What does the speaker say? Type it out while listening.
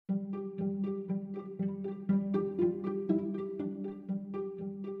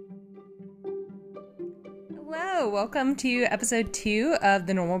Hello, welcome to episode 2 of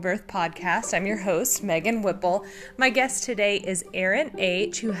the Normal Birth Podcast. I'm your host, Megan Whipple. My guest today is Erin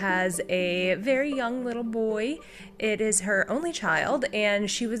H, who has a very young little boy. It is her only child, and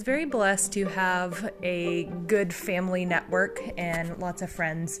she was very blessed to have a good family network and lots of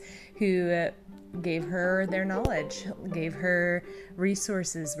friends who gave her their knowledge, gave her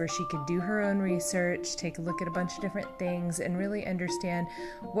resources where she could do her own research, take a look at a bunch of different things, and really understand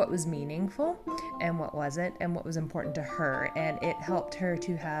what was meaningful and what wasn't, and what was important to her. And it helped her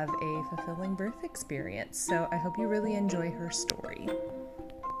to have a fulfilling birth experience. So I hope you really enjoy her story.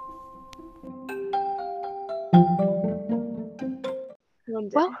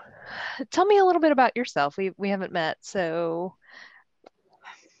 Well, tell me a little bit about yourself. We haven't met, so.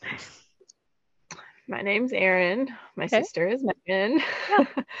 My name's Erin. My Okay. sister is Megan.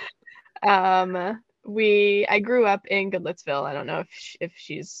 Yeah. I grew up in Goodlettsville. I don't know if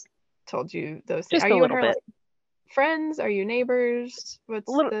she's told you those things. Just Are a you and little her bit. like friends? Are you neighbors? A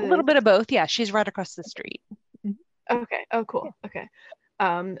little bit of both. Yeah, she's right across the street. Okay. Oh, cool. Yeah. Okay.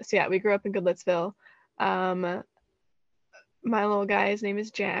 So yeah, we grew up in Goodlettsville. My little guy's name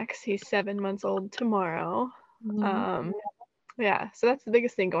is Jax. He's 7 months old tomorrow. Yeah, so that's the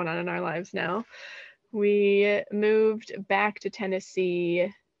biggest thing going on in our lives now. We moved back to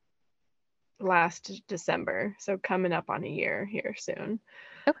Tennessee last December, so coming up on a year here soon.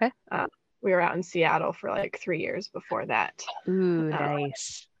 Okay. We were out in Seattle for like 3 years before that. Ooh,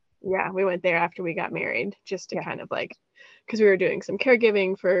 nice. Yeah, we went there after we got married, just to kind of like, because we were doing some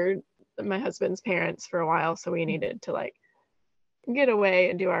caregiving for my husband's parents for a while, so we needed to like get away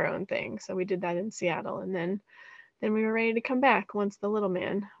and do our own thing. So we did that in Seattle, and then we were ready to come back once the little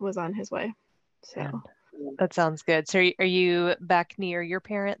man was on his way. So that sounds good. So are you back near your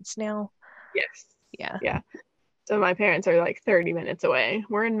parents now? yes. Yeah. So my parents are like 30 minutes away.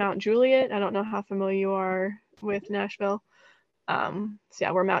 We're in Mount Juliet. I don't know how familiar you are with Nashville. So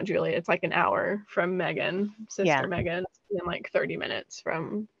yeah, we're Mount Juliet. It's like an hour from Megan, sister Megan, and like 30 minutes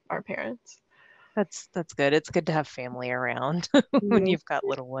from our parents. That's good. It's good to have family around when you've got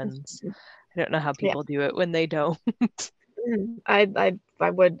little ones. I don't know how people do it when they don't. I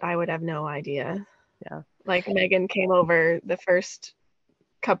would have no idea. Yeah. Like Megan came over the first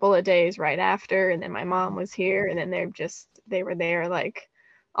couple of days right after, and then my mom was here, and then they were there like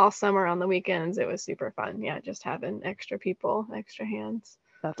all summer on the weekends. It was super fun. Yeah, just having extra people, extra hands.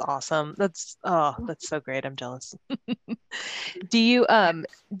 That's awesome. That's so great. I'm jealous. Do you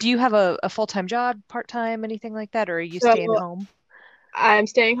have a full-time job, part-time, anything like that, or are you staying home? I'm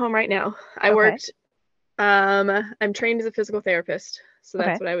staying home right now. I worked I'm trained as a physical therapist. So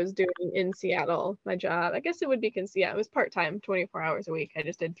that's what I was doing in Seattle. My job, I guess it would be it was part-time, 24 hours a week. I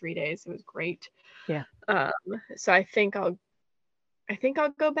just did 3 days. It was great. Yeah. So I think I'll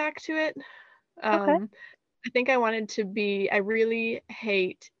go back to it. I think I wanted to I really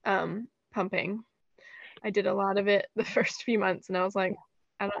hate pumping. I did a lot of it the first few months, and I was like,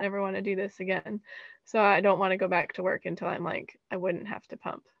 I don't ever want to do this again. So I don't want to go back to work until I'm like, I wouldn't have to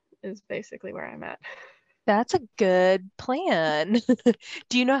pump, is basically where I'm at. That's a good plan.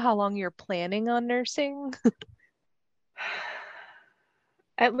 Do you know how long you're planning on nursing?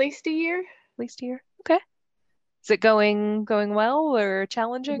 At least a year. At least a year. Okay. Is it going well or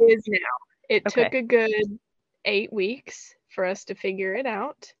challenging? It is now. It took a good 8 weeks for us to figure it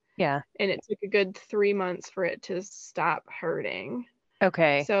out. Yeah. And it took a good 3 months for it to stop hurting.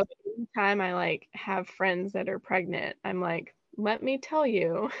 Okay. So anytime I like have friends that are pregnant, I'm like, let me tell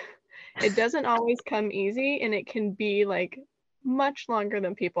you, it doesn't always come easy, and it can be like much longer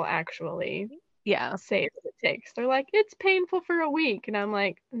than people actually say that it takes. They're like, it's painful for a week. And I'm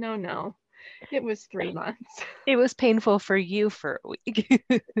like, no, it was 3 months. It was painful for you for a week.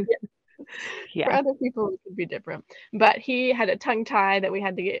 Yeah. For other people, it could be different. But he had a tongue tie that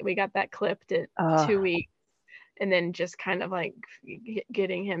we got that clipped at 2 weeks. And then just kind of like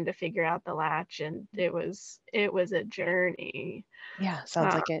getting him to figure out the latch. And it was a journey. Yeah,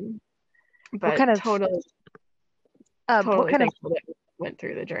 sounds like it. But totally thankful that we went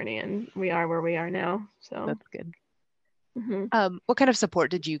through the journey, and we are where we are now. So that's good. Mm-hmm. What kind of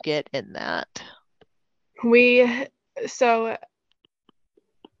support did you get in that? So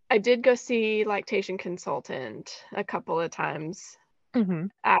I did go see lactation consultant a couple of times.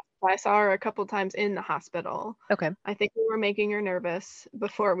 I saw her a couple of times in the hospital. Okay. I think we were making her nervous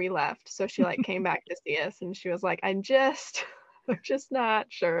before we left, so she like came back to see us, and she was like, I'm just not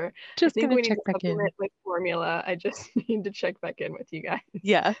sure. I think we need to supplement with formula. I just need to check back in with you guys.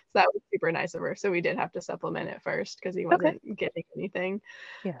 Yeah. So that was super nice of her. So we did have to supplement it first because he wasn't getting anything.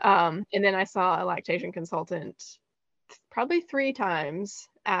 Yeah. And then I saw a lactation consultant probably 3 times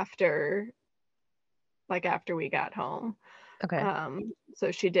after like after we got home. Okay.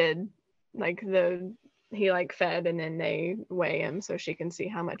 So she did like he like fed and then they weigh him so she can see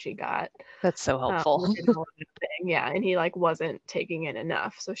how much he got. That's so helpful. Yeah, and he like wasn't taking in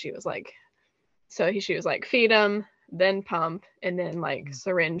enough. So she was like, feed him, then pump, and then like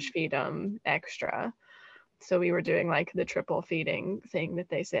syringe feed him extra. So we were doing like the triple feeding thing that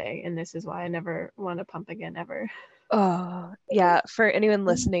they say, and this is why I never want to pump again ever. Oh, yeah. For anyone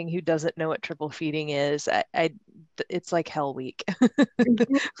listening who doesn't know what triple feeding is, it's like hell week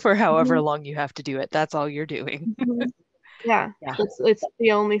for however long you have to do it. That's all you're doing. Yeah. Yeah. It's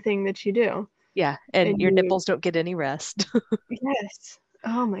the only thing that you do. Yeah. And your nipples don't get any rest. Yes.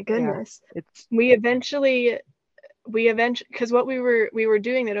 Oh my goodness. Yeah, it's We eventually, because what we were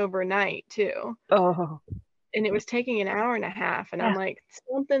doing it overnight too, oh and it was taking an hour and a half, and yeah. I'm like,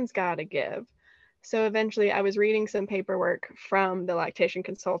 something's got to give. So eventually I was reading some paperwork from the lactation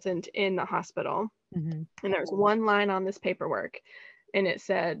consultant in the hospital, Mm-hmm. and there was one line on this paperwork, and it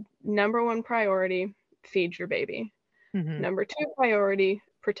said, number one priority, feed your baby. Mm-hmm. Number two priority,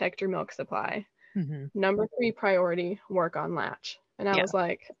 protect your milk supply. Mm-hmm. Number three priority, work on latch. And I Yeah. was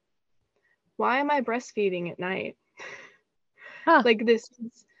like, why am I breastfeeding at night? Huh. Like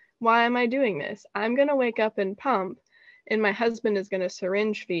why am I doing this? I'm going to wake up and pump, and my husband is going to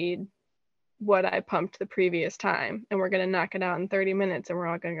syringe feed what I pumped the previous time, and we're going to knock it out in 30 minutes and we're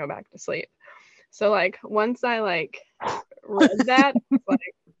all going to go back to sleep. So like once I like read that,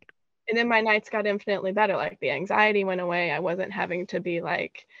 like, and then my nights got infinitely better. Like the anxiety went away. I wasn't having to be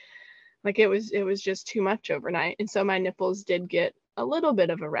like it was just too much overnight. And so my nipples did get a little bit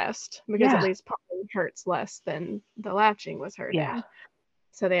of a rest, because at least pumping hurts less than the latching was hurting. Yeah.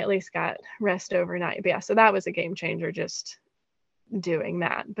 So they at least got rest overnight. But yeah, so that was a game changer, just doing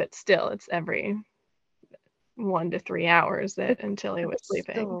that. But still, it's every 1 to 3 hours until he was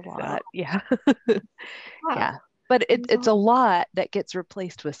sleeping. Still a lot. So. Yeah. Wow. Yeah. But it's a lot that gets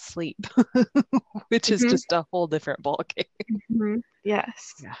replaced with sleep, which is just a whole different ballgame. Mm-hmm.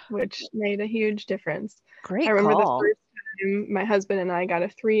 Yes. Yeah. Which made a huge difference. Great I remember call. the first time my husband and I got a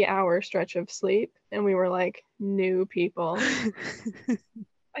 3-hour stretch of sleep, and we were like new people.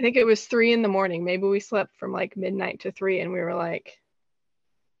 I think it was 3 a.m. Maybe we slept from like midnight to 3, and we were like,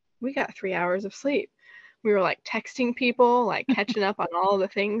 we got 3 hours of sleep. We were like texting people, like catching up on all the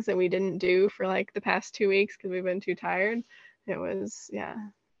things that we didn't do for like the past 2 weeks because we've been too tired. It was, yeah.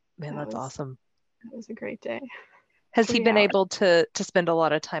 Man, that's awesome. It was a great day. Has he been able to spend a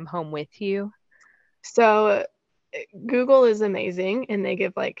lot of time home with you? So Google is amazing, and they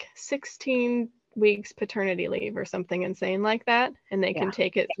give like 16 weeks paternity leave or something insane like that, and they can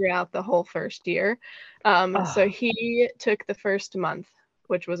take it throughout the whole first year. So he took the first month,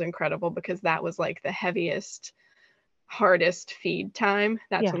 which was incredible because that was like the heaviest, hardest feed time.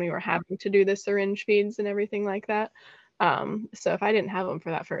 That's when we were having to do the syringe feeds and everything like that. So if I didn't have him for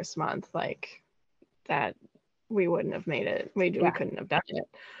that first month, like that, we wouldn't have made it. We couldn't have done it.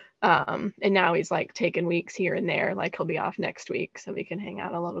 And now he's like taking weeks here and there. Like he'll be off next week, so we can hang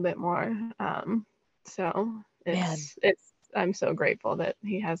out a little bit more. So I'm so grateful that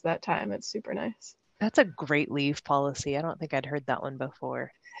he has that time. It's super nice. That's a great leave policy. I don't think I'd heard that one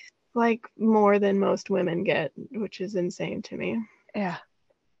before. Like more than most women get, which is insane to me. Yeah.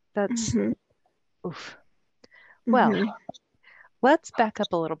 That's oof. Well, let's back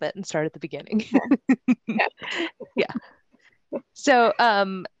up a little bit and start at the beginning. Yeah. So,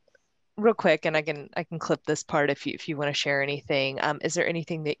 real quick, and I can clip this part if you want to share anything. Is there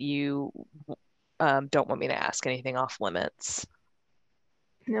anything that you don't want me to ask? Anything off limits?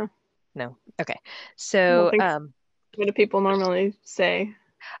 No. No. Okay. So, what do people normally say?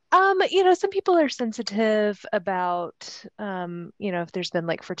 Some people are sensitive about, if there's been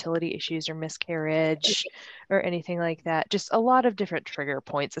like fertility issues or miscarriage or anything like that. Just a lot of different trigger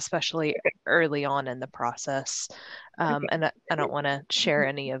points, especially early on in the process. And I don't want to share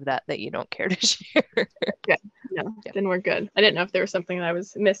any of that you don't care to share. Then we're good. I didn't know if there was something that I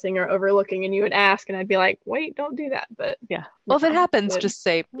was missing or overlooking, and you would ask, and I'd be like, wait, don't do that. But yeah. Well, if it happens, just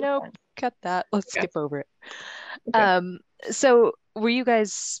say, nope, cut that. Let's skip over it. Okay. So were you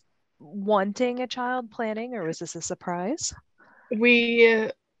guys wanting a child, planning, or was this a surprise?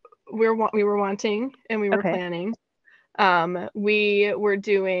 We were wanting, and we were planning. We were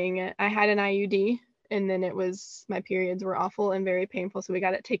doing, I had an IUD, and then my periods were awful and very painful, so we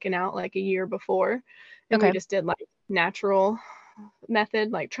got it taken out like a year before, and we just did like natural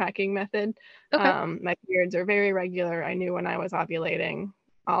method, like tracking method. My periods are very regular. I knew when I was ovulating,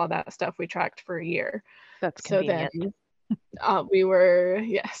 all of that stuff we tracked for a year. That's convenient. So then we were,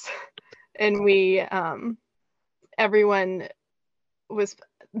 and we everyone was,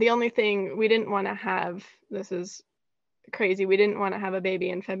 the only thing we didn't want to have, this is crazy, we didn't want to have a baby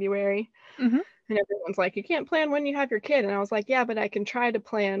in February. Mm-hmm. And everyone's like, you can't plan when you have your kid. And I was like, yeah, but I can try to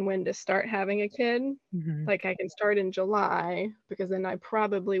plan when to start having a kid. Mm-hmm. Like I can start in July, because then I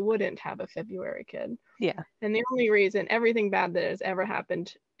probably wouldn't have a February kid. Yeah. And the only reason, everything bad that has ever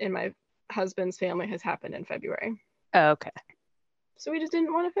happened in my husband's family has happened in February. Oh, okay. So we just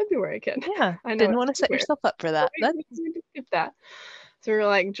didn't want a February kid. Yeah. I know Didn't want to set yourself up for that. We just skip that. So we were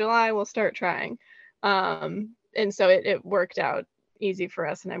like, July, we'll start trying. And so it worked out easy for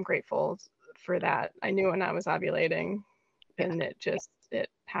us, and I'm grateful for that. I knew when I was ovulating, and it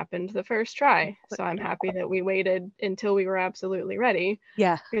happened the first try. So I'm happy that we waited until we were absolutely ready.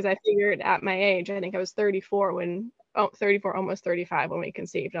 Yeah. Because I figured at my age, I think I was 34, almost 35 when we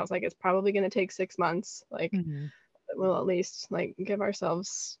conceived. I was like, it's probably going to take 6 months. Like, we'll at least like give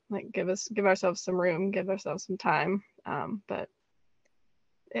ourselves some room, give ourselves some time. But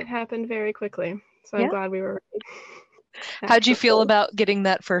it happened very quickly. So I'm glad we were ready. How'd you feel about getting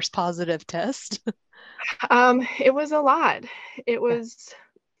that first positive test? It was a lot. It was,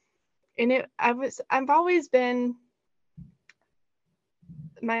 and I've always been,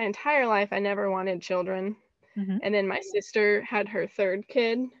 my entire life, I never wanted children. And then my sister had her third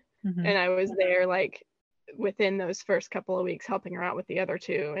kid, and I was there like within those first couple of weeks helping her out with the other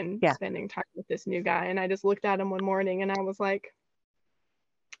two and spending time with this new guy. And I just looked at him one morning and I was like,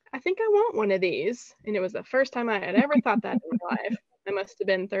 I think I want one of these. And it was the first time I had ever thought that in my life. I must have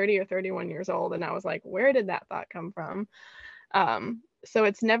been 30 or 31 years old. And I was like, where did that thought come from? So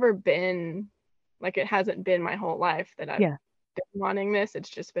it's never been, like, it hasn't been my whole life that I've been wanting this. It's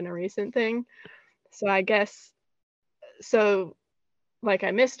just been a recent thing. So I guess, so like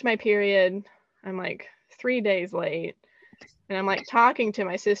I missed my period. I'm like 3 days late. And I'm like talking to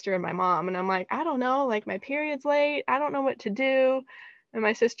my sister and my mom. And I'm like, I don't know, like my period's late. I don't know what to do. And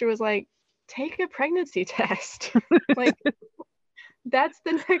my sister was like, take a pregnancy test. Like, that's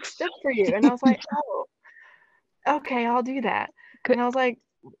the next step for you. And I was like, oh, okay, I'll do that. And I was like,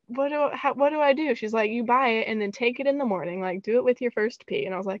 what do I do? She's like, you buy it and then take it in the morning, like do it with your first pee.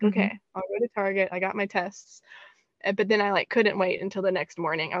 And I was like, okay, I'll go to Target. I got my tests. But then I like couldn't wait until the next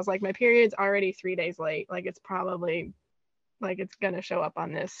morning. I was like, my period's already 3 days late. Like it's probably like it's gonna show up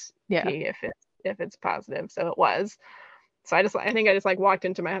on this pee if it's positive. So it was. So I think I just like walked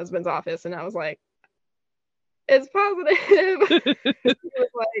into my husband's office and I was like, it's positive. He was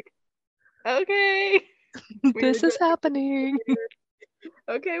like, okay. This is happening.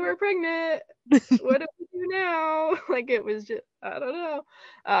 Okay, we're pregnant. What do we do now? Like it was just, I don't know.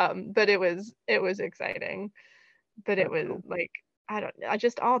 But it was exciting. But it was like,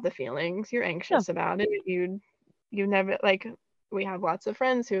 just all the feelings. You're anxious about it. You never, like, we have lots of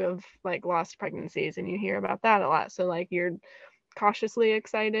friends who have like lost pregnancies and you hear about that a lot. So like you're cautiously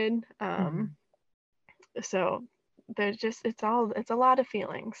excited. So there's just, it's a lot of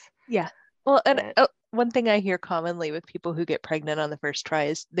feelings. Yeah. Well, and one thing I hear commonly with people who get pregnant on the first try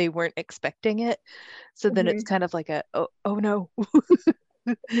is they weren't expecting it. So then it's kind of like oh no.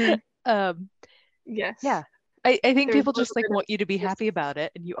 Yes. Yeah. I think people just like want you to be happy about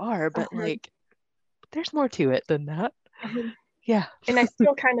it, and you are, but like there's more to it than that. Yeah. And I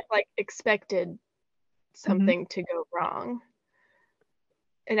still kind of like expected something to go wrong.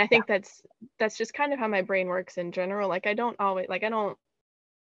 And I think that's just kind of how my brain works in general. Like I'm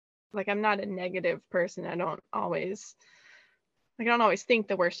not a negative person. I don't always think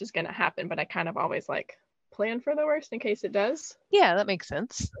the worst is going to happen, but I kind of always like plan for the worst in case it does. Yeah, that makes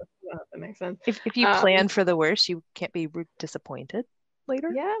sense. That makes sense. If you plan for the worst, you can't be disappointed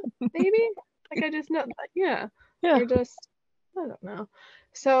later. Yeah, maybe. Like I just know that. Yeah. Or just, I don't know.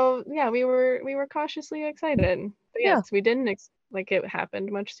 So yeah, we were cautiously excited. But yes, we didn't like it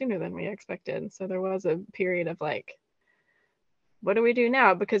happened much sooner than we expected. So there was a period of like, what do we do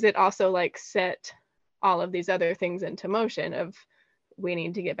now? Because it also like set all of these other things into motion of, we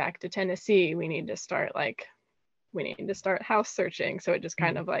need to get back to Tennessee. We need to start house searching. So it just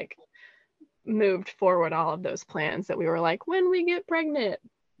kind of like moved forward all of those plans that we were like, when we get pregnant,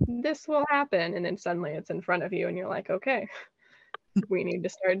 this will happen. And then suddenly it's in front of you and you're like, okay, we need to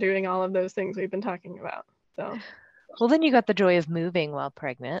start doing all of those things we've been talking about. So, well, then you got the joy of moving while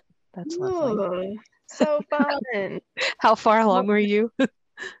pregnant. That's lovely. So fun. How far along were you?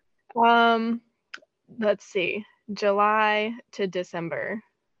 Let's see, July to December.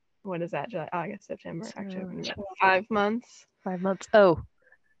 What is that? July, August, September, October, 5 months. 5 months. Oh,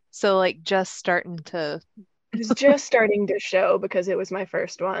 so like just starting to. It was just starting to show because it was my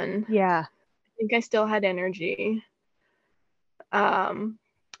first one. Yeah. I think I still had energy.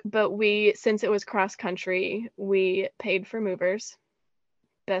 But since it was cross country, we paid for movers.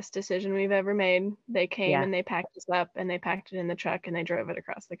 best decision we've ever made. They came Yeah. and they packed us up and they packed it in the truck and they drove it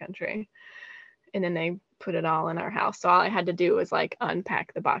across the country. And then they put it all in our house. So all I had to do was like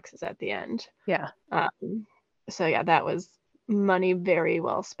unpack the boxes at the end. Yeah. So yeah, that was money very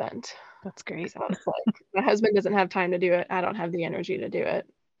well spent. That's great. So it's like, my husband doesn't have time to do it. I don't have the energy to do it.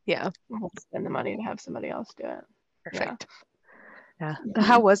 Yeah. I'll spend the money to have somebody else do it. Perfect. Yeah.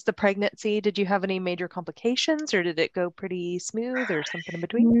 How was the pregnancy? Did you have any major complications, or did it go pretty smooth, or something in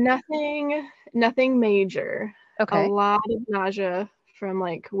between? Nothing major. Okay. A lot of nausea from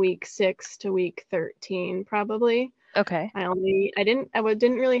like week 6 to week 13, probably. Okay. I didn't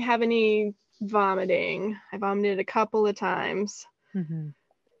really have any vomiting. I vomited a couple of times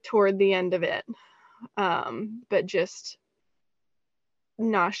toward the end of it, but just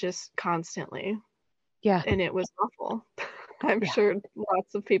nauseous constantly. Yeah. And it was awful. I'm sure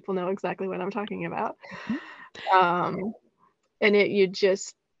lots of people know exactly what I'm talking about. And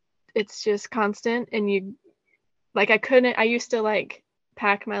it's just constant, and you like, I used to like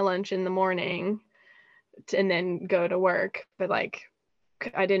pack my lunch in the morning and then go to work, but like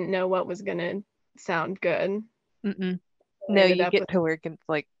I didn't know what was gonna sound good. No, you get to work and it's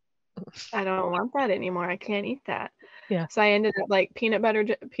like, I don't want that anymore. I can't eat that. Yeah. So I ended up like peanut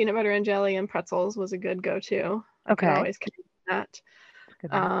butter and jelly and pretzels was a good go-to. I could always count on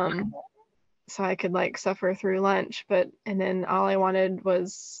that. So I could like suffer through lunch, and then all I wanted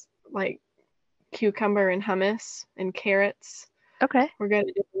was like cucumber and hummus and carrots. Okay. We're going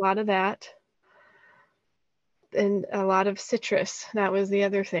to do a lot of that. And a lot of citrus. That was the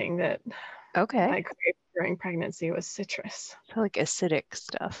other thing that I craved during pregnancy, was citrus. So like acidic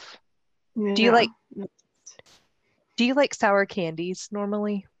stuff. Yeah. Do you like sour candies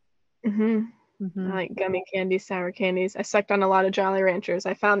normally? I like gummy candies, sour candies. I sucked on a lot of Jolly Ranchers.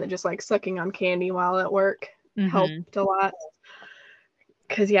 I found that just like sucking on candy while at work helped a lot.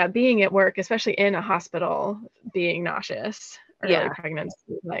 Because being at work, especially in a hospital, being nauseous early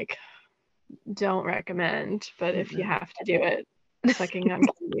pregnancy, like, don't recommend. But if you have to do it, sucking on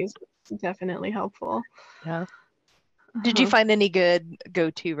candies is definitely helpful. Yeah. Did you find any good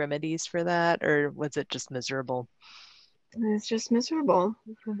go-to remedies for that, or was it just miserable? It's just miserable.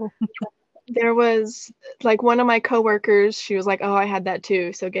 There was like one of my coworkers, she was like, oh, I had that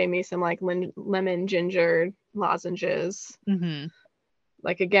too. So gave me some like lemon ginger lozenges.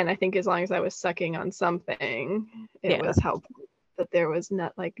 Like, again, I think as long as I was sucking on something, it was helpful. But there was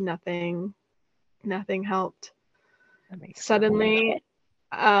nothing helped. Suddenly,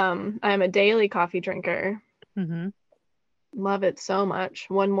 I'm a daily coffee drinker. Love it so much.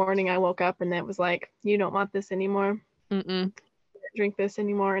 One morning I woke up and it was like, you don't want this anymore. Drink this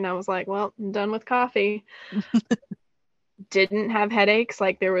anymore. And I was like, well, I'm done with coffee. Didn't have headaches.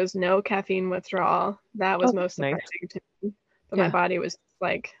 Like, there was no caffeine withdrawal. That was most surprising to me. But my body was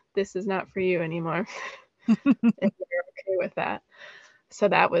like, this is not for you anymore. And they're okay with that. So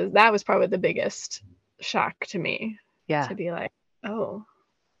that was probably the biggest shock to me. To be like, oh,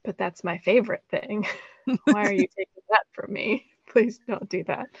 but that's my favorite thing. Why are you taking that from me? Please don't do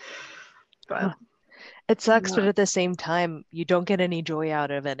that. But it sucks, but at the same time, you don't get any joy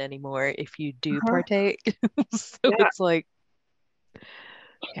out of it anymore if you do partake. So it's like,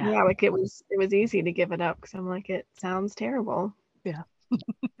 like it was easy to give it up because I'm like, it sounds terrible. Yeah.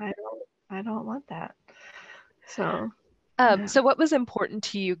 I don't want that. So so what was important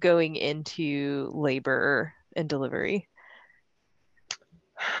to you going into labor and delivery?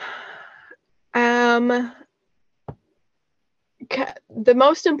 The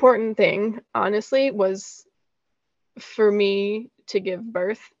most important thing, honestly, was for me to give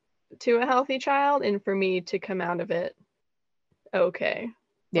birth to a healthy child and for me to come out of it okay.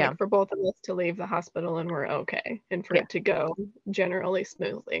 Like, for both of us to leave the hospital and we're okay, and for it to go generally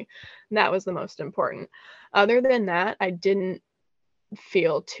smoothly. And that was the most important. Other than that, I didn't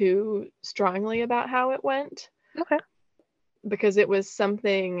feel too strongly about how it went. Okay. Because it was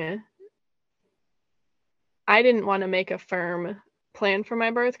something I didn't want to make a firm plan for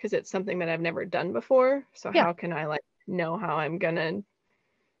my birth because it's something that I've never done before. So how can I like know how I'm gonna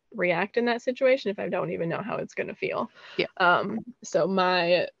react in that situation if I don't even know how it's gonna feel? So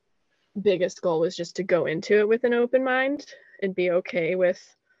my biggest goal was just to go into it with an open mind and be okay with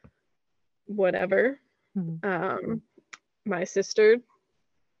whatever. My sister,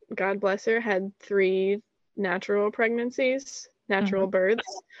 God bless her, had 3 natural pregnancies, natural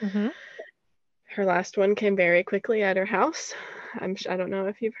births. Her last one came very quickly at her house. I don't know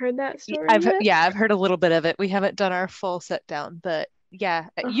if you've heard that story. I've heard a little bit of it. We haven't done our full set down, but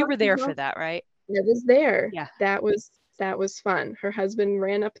you were there for that, right? I was there. Yeah. That was fun. Her husband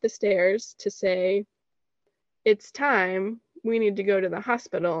ran up the stairs to say, it's time. we need to go to the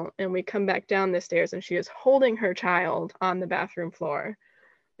hospital. And we come back down the stairs and she is holding her child on the bathroom floor.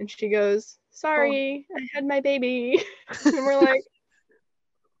 And she goes, sorry, I had my baby. And we're like,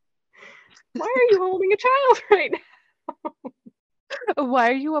 why are you holding a child right now? Why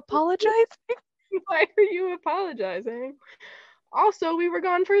are you apologizing? Why are you apologizing? Also, we were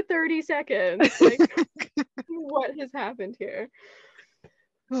gone for 30 seconds. Like, what has happened here?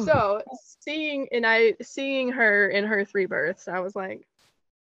 So seeing her in her 3 births, I was like,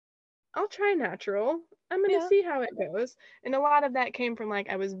 I'll try natural. I'm gonna see how it goes. And a lot of that came from like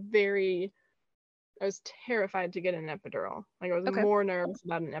I was terrified to get an epidural. Like I was more nervous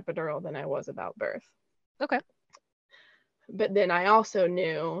about an epidural than I was about birth. Okay. But then I also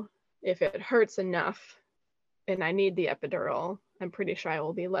knew if it hurts enough and I need the epidural, I'm pretty sure I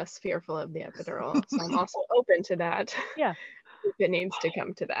will be less fearful of the epidural. So I'm also open to that. Yeah. If it needs to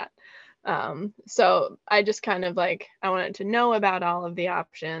come to that. So I just kind of like, I wanted to know about all of the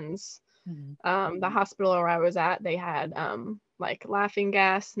options. The hospital where I was at, they had like laughing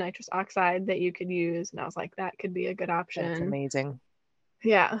gas, nitrous oxide that you could use. And I was like, that could be a good option. That's amazing.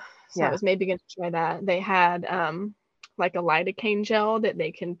 Yeah. So I was maybe going to try that. They had like a lidocaine gel that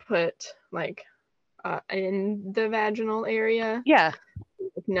they can put like in the vaginal area. Yeah.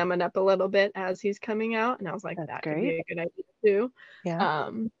 Numb it up a little bit as he's coming out. And I was like, that could be a good idea too. Yeah.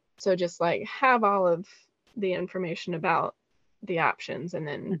 So just like have all of the information about the options and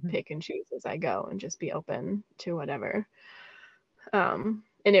then pick and choose as I go and just be open to whatever. And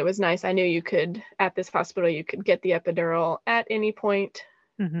it was nice. I knew you could, at this hospital, you could get the epidural at any point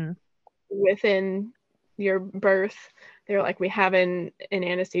within your birth. They were like, we have an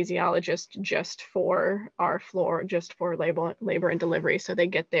anesthesiologist just for our floor, just for labor and delivery. So they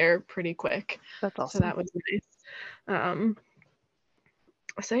get there pretty quick. That's awesome. So that was nice.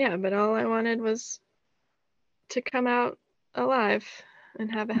 So yeah, but all I wanted was to come out alive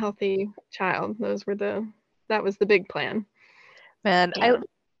and have a healthy child. That was the big plan. Man,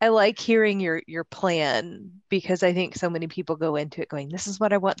 I like hearing your plan because I think so many people go into it going, this is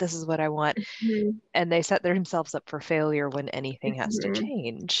what I want, this is what I want. And they set themselves up for failure when anything has to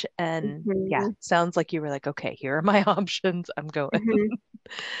change. And yeah, sounds like you were like, okay, here are my options. I'm going.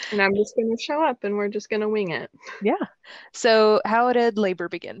 And I'm just going to show up and we're just going to wing it. Yeah. So how did labor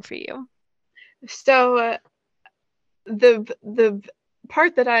begin for you? So the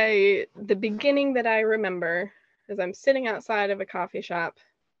part the beginning that I remember is I'm sitting outside of a coffee shop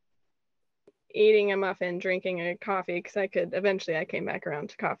eating a muffin, drinking a coffee, because I came back around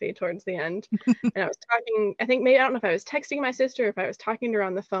to coffee towards the end. And I was talking, I don't know if I was texting my sister, if I was talking to her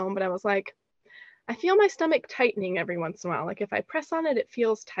on the phone, but I was like, I feel my stomach tightening every once in a while. Like if I press on it, it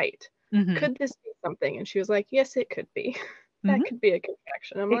feels tight. Could this be something? And she was like, yes, it could be. That could be a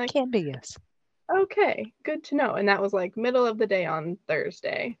contraction. I'm like, it can be, yes. Okay, good to know. And that was like middle of the day on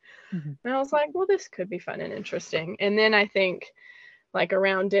Thursday. And I was like, well, this could be fun and interesting. And then I think like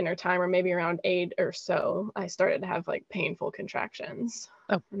around dinner time or maybe around 8 or so, I started to have like painful contractions.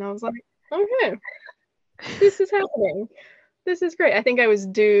 And I was like, okay, this is happening. This is great. I think I was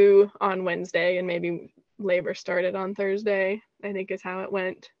due on Wednesday and maybe labor started on Thursday, I think is how it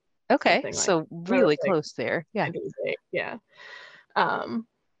went. Okay, so really close there. Yeah. Yeah.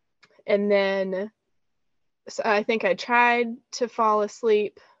 And then so I think I tried to fall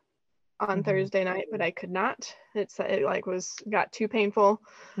asleep on Thursday night, but I could not. It got too painful.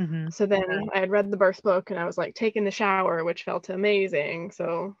 So then I had read the birth book and I was like taking the shower, which felt amazing.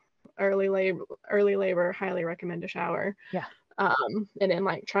 So early labor, highly recommend a shower. Yeah. And then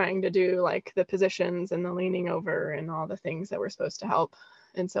like trying to do like the positions and the leaning over and all the things that were supposed to help.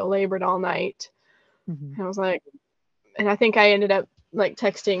 And so labored all night. I was like, and I think I ended up like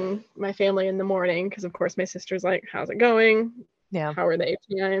texting my family in the morning because of course my sister's like, how's it going? Yeah. How are they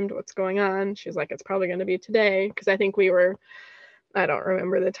timed? What's going on? She's like, it's probably going to be today. Because I think I don't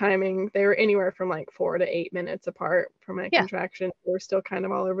remember the timing. They were anywhere from like 4 to 8 minutes apart from my contraction. They were still kind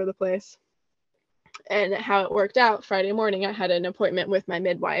of all over the place. And how it worked out, Friday morning, I had an appointment with my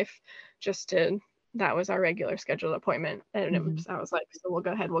midwife that was our regular scheduled appointment. And I was like, so we'll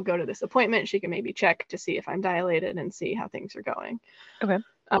go ahead, we'll go to this appointment. She can maybe check to see if I'm dilated and see how things are going. Okay.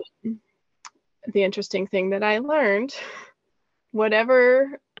 The interesting thing that I learned,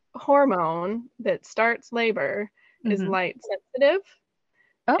 whatever hormone that starts labor is light sensitive.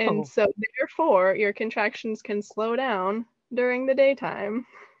 And so therefore your contractions can slow down during the daytime.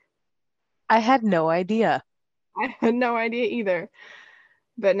 I had no idea. I had no idea either.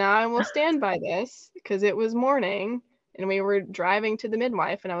 But now I will stand by this because it was morning and we were driving to the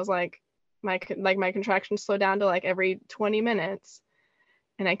midwife and I was like, my contractions slow down to like every 20 minutes.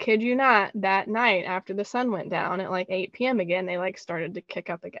 And I kid you not, that night after the sun went down at like 8 p.m. again, they like started to kick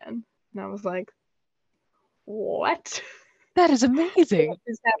up again. And I was like, what? That is amazing. What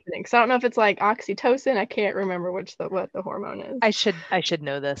is happening? So I don't know if it's like oxytocin. I can't remember what the hormone is. I should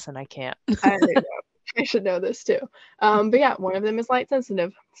know this, and I can't. I should know this too. But yeah, one of them is light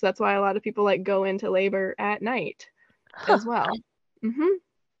sensitive. So that's why a lot of people like go into labor at night as well. Mm-hmm.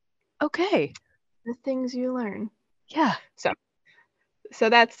 Okay. The things you learn. Yeah. So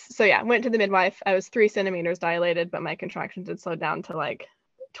yeah, went to the midwife. I was 3 centimeters dilated, but my contractions had slowed down to like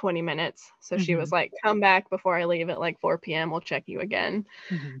 20 minutes. So she was like, come back before I leave at like 4 p.m. We'll check you again.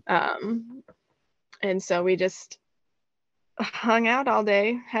 And so we just hung out all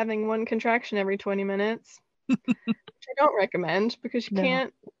day, having one contraction every 20 minutes, which I don't recommend because you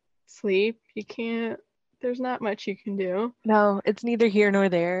can't sleep. There's not much you can do. No, it's neither here nor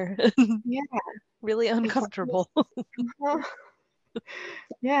there. Yeah. Really uncomfortable.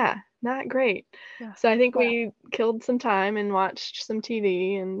 Yeah, not great. Yeah. So I think we killed some time and watched some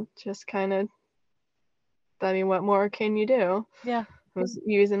TV and just kind of, I mean, what more can you do? Yeah. I was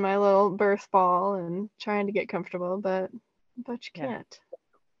using my little birth ball and trying to get comfortable, but you can't.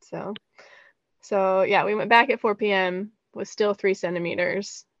 So yeah, we went back at 4 p.m. was still 3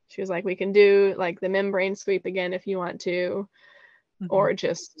 centimeters. She was like, we can do like the membrane sweep again if you want to, or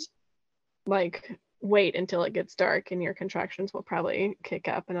just like wait until it gets dark and your contractions will probably kick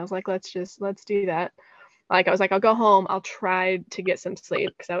up. And I was like, let's do that. Like, I was like, I'll go home. I'll try to get some sleep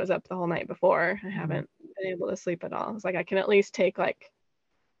because I was up the whole night before. I haven't been able to sleep at all. I was like, I can at least take like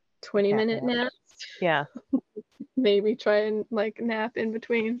 20-minute naps. Yeah. Maybe try and like nap in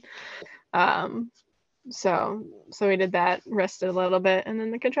between. So we did that, rested a little bit, and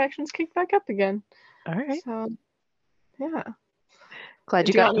then the contractions kicked back up again. All right. So yeah. Glad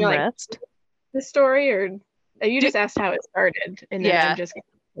you got some rest. The story, or you just asked how it started, and then I'm just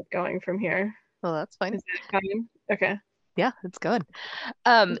going from here. Well, that's fine. Is that fine? Okay. Yeah, it's good.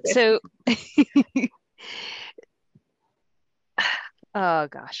 So oh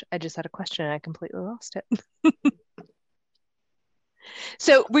gosh, I just had a question and I completely lost it.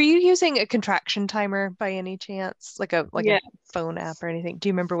 So were you using a contraction timer by any chance? Like a phone app or anything? Do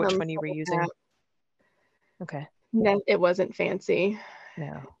you remember which one you were using? Okay. No, it wasn't fancy.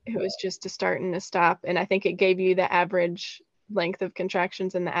 No. It was just to start and to stop. And I think it gave you the average length of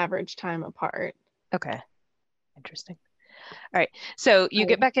contractions and the average time apart. Okay. Interesting. All right. So you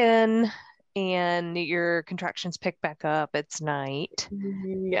get back in and your contractions pick back up. It's night.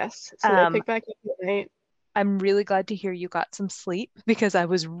 Yes. So they pick back up at night. I'm really glad to hear you got some sleep because I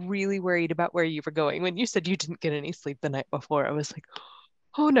was really worried about where you were going. When you said you didn't get any sleep the night before, I was like,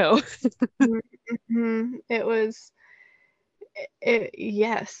 oh no. It was,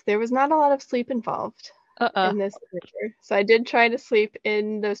 yes, there was not a lot of sleep involved in this picture. So I did try to sleep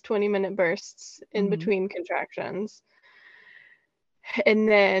in those 20-minute bursts in between contractions. And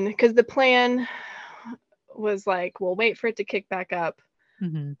then, because the plan was like, we'll wait for it to kick back up.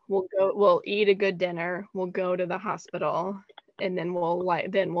 We'll eat a good dinner, we'll go to the hospital, and then we'll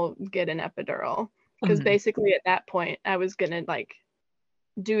get an epidural. Because basically at that point I was gonna like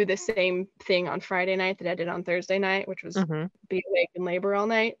do the same thing on Friday night that I did on Thursday night, which was be awake in labor all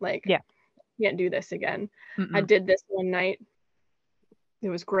night. Like, can't do this again. I did this one night. It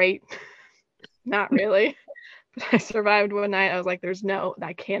was great. Not really. But I survived one night. I was like,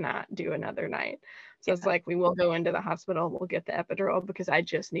 I cannot do another night. So it's like, we will go into the hospital. We'll get the epidural because I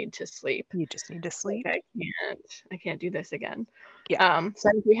just need to sleep. You just need to sleep. Like, I can't do this again. Yeah. So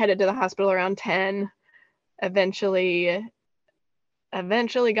I think we headed to the hospital around 10. Eventually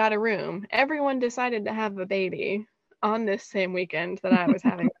got a room. Everyone decided to have a baby on this same weekend that I was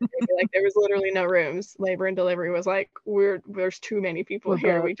having a baby. Like, there was literally no rooms. Labor and delivery was like, there's too many people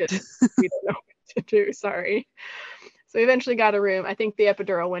here. We don't know what to do. Sorry. So we eventually got a room. I think the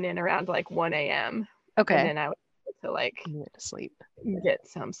epidural went in around like 1 a.m. Okay. And then I was able to like get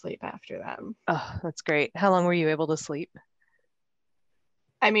some sleep after that. Oh, that's great. How long were you able to sleep?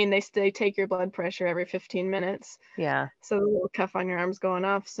 I mean, they take your blood pressure every 15 minutes. Yeah. So the little cuff on your arm's going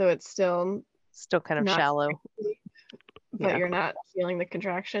off. So it's still kind of shallow. But you're not feeling the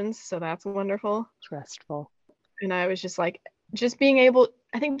contractions. So that's wonderful. It's restful. And I was just like, just being able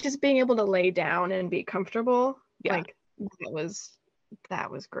to lay down and be comfortable. Yeah. Like,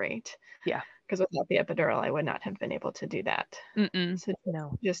 that was great. Yeah. Because without the epidural, I would not have been able to do that. So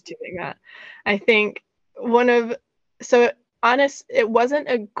no. Just doing that. I think it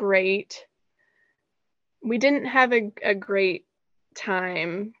wasn't we didn't have a great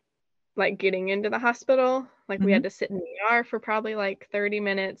time like getting into the hospital. Like we had to sit in the ER for probably like 30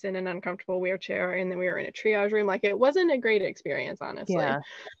 minutes in an uncomfortable wheelchair, and then we were in a triage room. Like it wasn't a great experience, honestly. Yeah.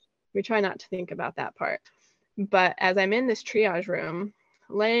 We try not to think about that part. But as I'm in this triage room,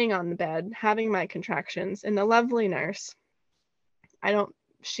 laying on the bed, having my contractions, and the lovely nurse,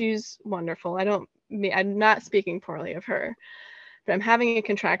 she's wonderful. I'm not speaking poorly of her, but I'm having a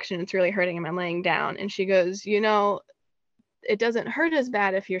contraction. It's really hurting, and I'm laying down. And she goes, it doesn't hurt as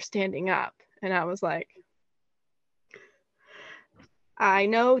bad if you're standing up. And I was like, I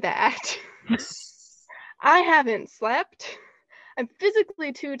know that. I haven't slept. I'm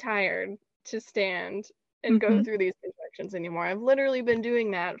physically too tired to stand and go through these contractions anymore. I've literally been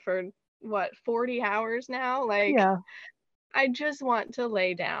doing that for 40 hours now. Like, yeah. I just want to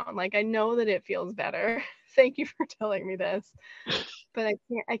lay down. Like, I know that it feels better. Thank you for telling me this. But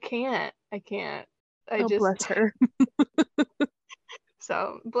I can't. Bless her.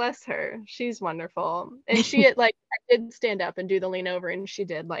 So bless her. She's wonderful. And she I did stand up and do the lean over, and she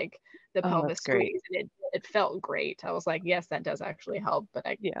did like the pelvis squeeze, and it felt great. I was like, yes, that does actually help, but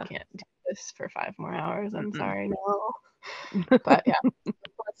I can't do this for 5 more hours. I'm sorry, no. But yeah,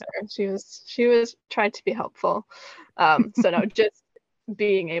 bless her. She was tried to be helpful. So no, just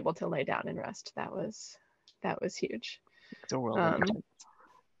being able to lay down and rest, that was huge. It's a world.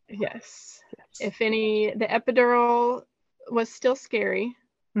 Yes. If the epidural was still scary,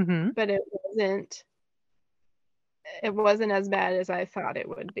 but it wasn't as bad as I thought it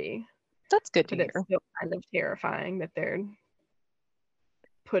would be. That's good to hear. It's still kind of terrifying that they're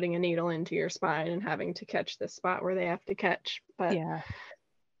putting a needle into your spine and having to catch the spot where they have to catch. But yeah,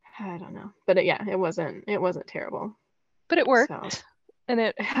 I don't know. But it wasn't terrible. But it worked, and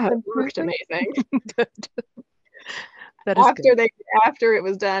it worked amazing. That is after it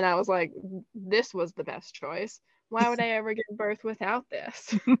was done, I was like, this was the best choice. Why would I ever give birth without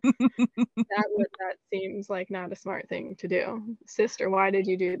this? that seems like not a smart thing to do. Sister, why did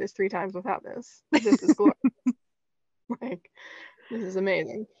you do this 3 times without this? This is glorious. Like, this is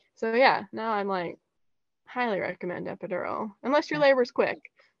amazing. So yeah, now I'm like, highly recommend epidural. Unless your labor's quick,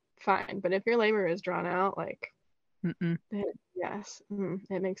 fine. But if your labor is drawn out, like, it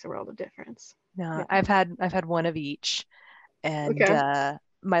makes a world of difference. No, yeah. I've had one of each, and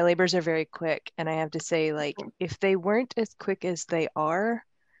my labors are very quick, and I have to say, like, if they weren't as quick as they are,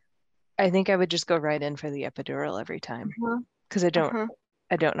 I think I would just go right in for the epidural every time, because I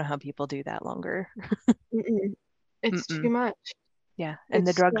don't know how people do that longer. It's too much. Yeah, and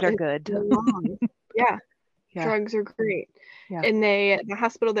the drugs are good. Yeah, drugs are great. Yeah. In the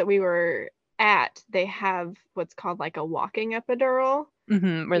hospital that we were at, they have what's called like a walking epidural,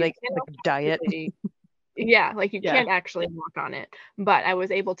 where they like diet. Yeah, like you can't actually walk on it, but I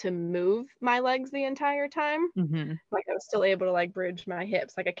was able to move my legs the entire time. Like I was still able to like bridge my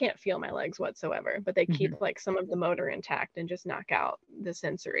hips. Like I can't feel my legs whatsoever, but they keep like some of the motor intact and just knock out the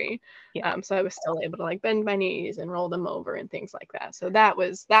sensory. So I was still able to like bend my knees and roll them over and things like that. So that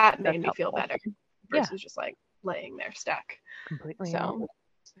made me feel better versus just like laying there stuck. Completely. So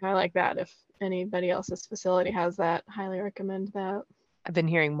I like that. If anybody else's facility has that, highly recommend that. I've been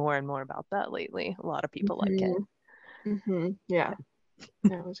hearing more and more about that lately. A lot of people like it. Yeah,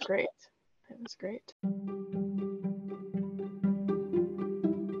 that was great. It was great.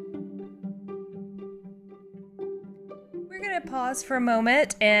 We're going to pause for a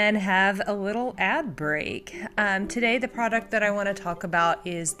moment and have a little ad break. Today, the product that I want to talk about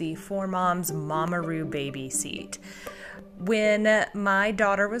is the 4Moms Mamaroo Baby Seat. When my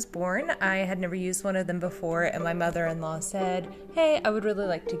daughter was born, I had never used one of them before, and my mother-in-law said, hey, I would really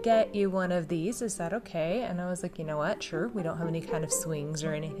like to get you one of these. Is that okay? And I was like, you know what? Sure. We don't have any kind of swings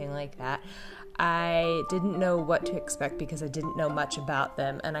or anything like that. I didn't know what to expect because I didn't know much about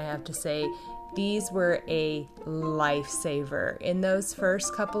them, and I have to say, these were a lifesaver. In those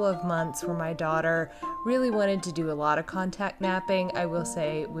first couple of months where my daughter really wanted to do a lot of contact napping, I will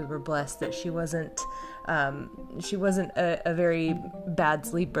say we were blessed that she wasn't a very bad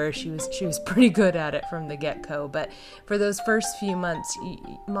sleeper. She was pretty good at it from the get-go. But for those first few months,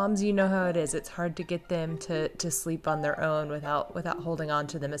 moms, you know how it is. It's hard to get them to sleep on their own without holding on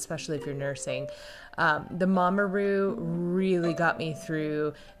to them, especially if you're nursing. The Mamaroo really got me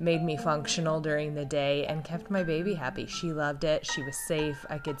through, made me functional during the day, and kept my baby happy. She loved it. She was safe.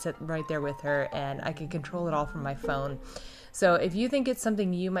 I could sit right there with her, and I could control it all from my phone. So if you think it's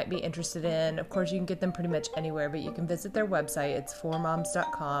something you might be interested in, of course you can get them pretty much anywhere, but you can visit their website. It's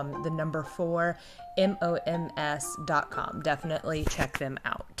 4moms.com, the number 4, MOMS.com. Definitely check them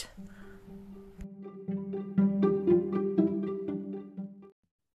out.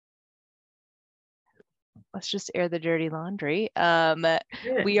 Let's just air the dirty laundry.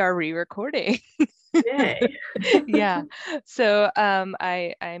 We are re-recording. Yay. Yeah. So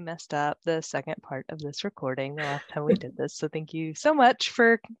I messed up the second part of this recording the last time we did this. So thank you so much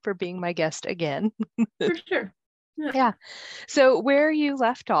for being my guest again. For sure. Yeah. So where you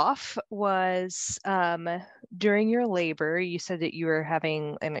left off was during your labor, you said that you were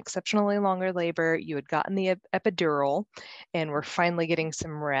having an exceptionally longer labor. You had gotten the epidural and were finally getting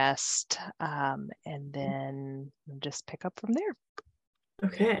some rest. And then just pick up from there.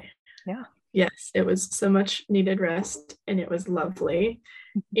 Okay. Yeah. Yes, it was so much needed rest and it was lovely.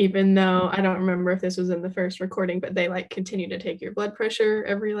 Even though I don't remember if this was in the first recording, but they like continue to take your blood pressure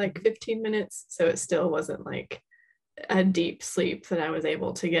every like 15 minutes. So it still wasn't like a deep sleep that I was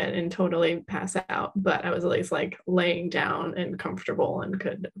able to get and totally pass out. But I was at least like laying down and comfortable and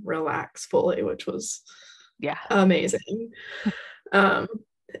could relax fully, which was amazing.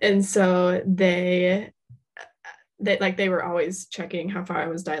 And so they were always checking how far I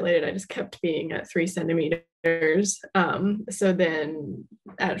was dilated. I just kept being at 3 centimeters. So then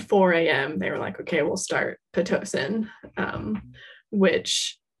at 4 a.m. they were like, okay, we'll start Pitocin,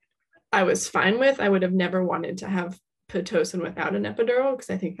 which I was fine with. I would have never wanted to have Pitocin without an epidural because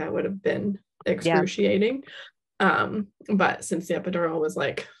I think that would have been excruciating. But since the epidural was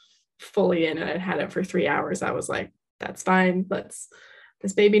like fully in and I'd had it for 3 hours, I was like, that's fine.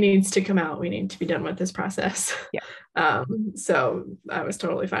 This baby needs to come out. We need to be done with this process. Yeah. So I was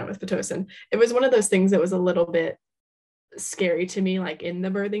totally fine with Pitocin. It was one of those things that was a little bit scary to me, like in the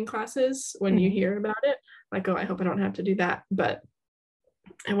birthing classes when you hear about it, like, oh, I hope I don't have to do that. But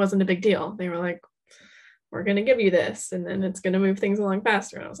it wasn't a big deal. They were like, we're going to give you this and then it's going to move things along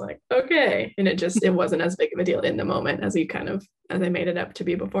faster. And I was like, okay. And it wasn't as big of a deal in the moment as I made it up to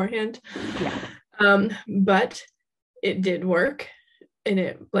be beforehand. Yeah. But it did work. And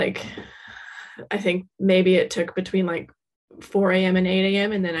it like, I think maybe it took between like 4 a.m. and 8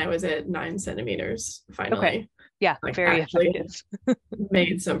 a.m. and then I was at 9 centimeters finally. Okay. Yeah, like very effective.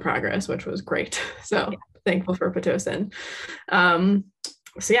 Made some progress, which was great. So thankful for Pitocin.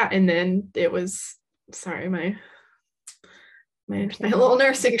 So yeah, and then it was, sorry, my little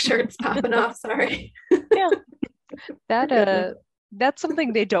nursing shirt's popping off. Sorry. Yeah. That's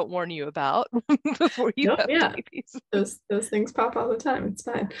something they don't warn you about before you have babies. Those things pop all the time. It's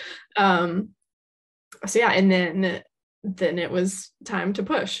fine. So yeah, and then it was time to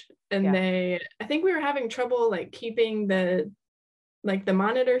push. And I think we were having trouble like keeping the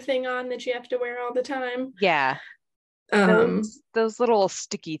monitor thing on that you have to wear all the time. Yeah. Those little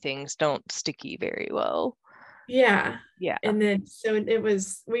sticky things don't sticky very well. Yeah. Yeah. And then so it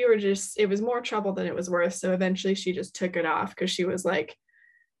was more trouble than it was worth. So eventually she just took it off because she was like,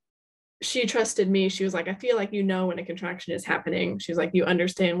 she trusted me. She was like, I feel like you know when a contraction is happening. She's like, you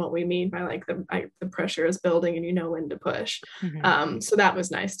understand what we mean by like the pressure is building and you know when to push. So that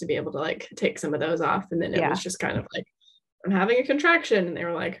was nice to be able to like take some of those off. And then it was just kind of like, I'm having a contraction. And they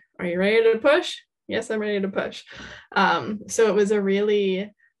were like, are you ready to push? Yes, I'm ready to push. So it was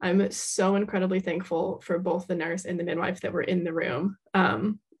I'm so incredibly thankful for both the nurse and the midwife that were in the room.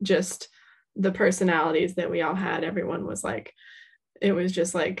 Just the personalities that we all had. Everyone was like, it was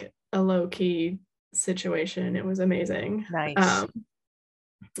just like a low-key situation. It was amazing. Nice.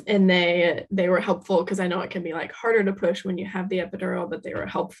 And they were helpful because I know it can be like harder to push when you have the epidural, but they were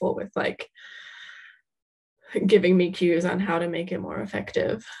helpful with like giving me cues on how to make it more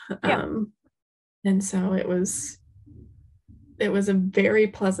effective. And so it was a very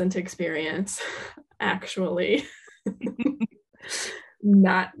pleasant experience, actually.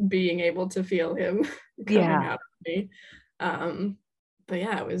 Not being able to feel him coming out of me. But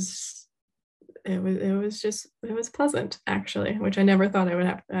yeah, it was pleasant, actually, which I never thought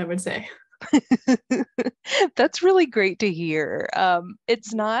I would say. That's really great to hear.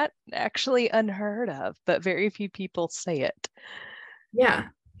 It's not actually unheard of, but very few people say it. Yeah.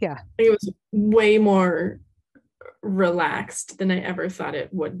 Yeah. It was way more relaxed than I ever thought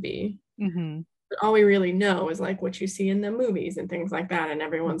it would be. But all we really know is like what you see in the movies and things like that, and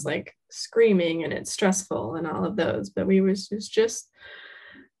everyone's like screaming and it's stressful and all of those, but there's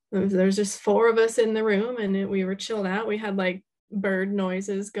just 4 of us in the room and we were chilled out. We had like bird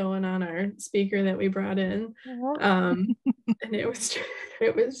noises going on our speaker that we brought in, and it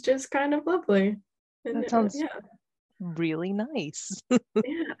was just kind of lovely. And that sounds really nice.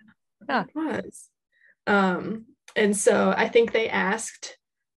 It was. And so I think they asked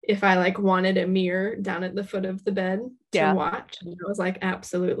if I like wanted a mirror down at the foot of the bed to watch. And I was like,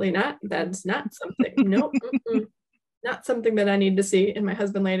 absolutely not. That's not something. Nope. Not something that I need to see. And my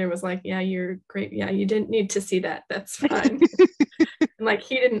husband later was like, yeah, you're great. Yeah, you didn't need to see that. That's fine. And like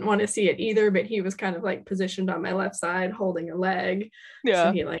he didn't want to see it either, but he was kind of like positioned on my left side holding a leg.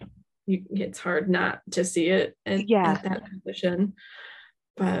 So he it's hard not to see it at that position.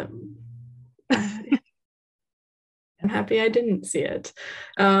 But I'm happy I didn't see it.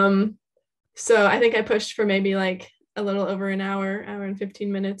 So I think I pushed for maybe like a little over an hour and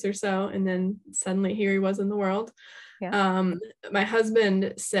 15 minutes or so, and then suddenly here he was in the world. My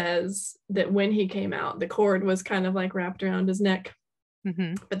husband says that when he came out, the cord was kind of like wrapped around his neck, but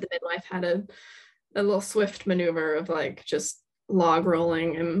the midwife had a little swift maneuver of like just log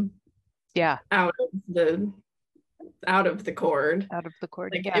rolling him out of the cord.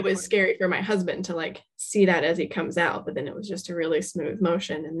 Like, it was scary for my husband to like see that as he comes out, but then it was just a really smooth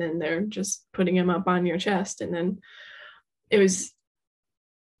motion, and then they're just putting him up on your chest, and then it's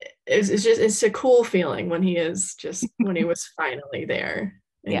a cool feeling when he was finally there,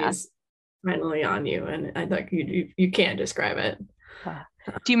 and he's finally on you, and I like you can't describe it.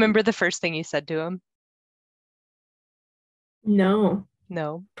 Do you remember the first thing you said to him? No.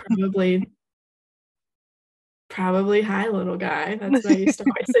 Probably, hi, little guy. That's what I used to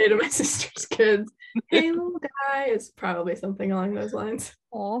always say to my sister's kids. Hey, little guy. It's probably something along those lines.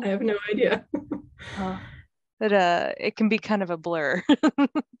 I have no idea. But it can be kind of a blur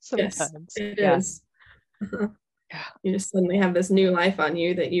sometimes. Yes, it is. You just suddenly have this new life on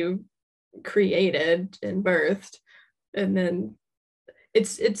you that you created and birthed, and then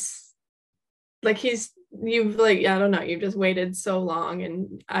it's like you've just waited so long,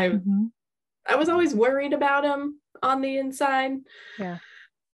 and I was always worried about him on the inside.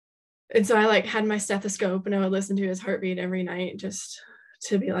 And so I like had my stethoscope, and I would listen to his heartbeat every night just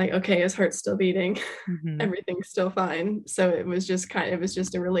to be like, okay, his heart's still beating. Everything's still fine. So it was just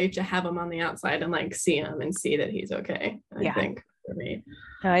a relief to have him on the outside and like see him and see that he's okay. I think for me.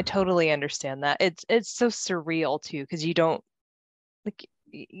 No, I totally understand that. It's so surreal too, because you don't like,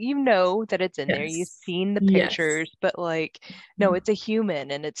 you know that it's in there. You've seen the pictures, but like, no, it's a human,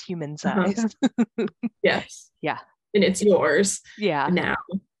 and it's human size. Yes. And it's yours. Now,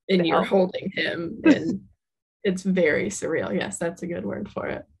 and you're holding him, and it's very surreal. Yes, that's a good word for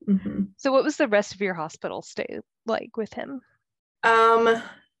it. So what was the rest of your hospital stay like with him?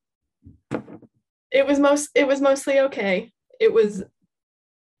 It was mostly okay. It was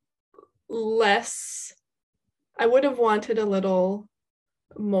less, I would have wanted a little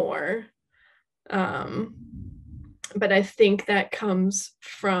more, but I think that comes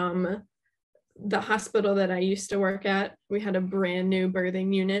from the hospital that I used to work at. We had a brand new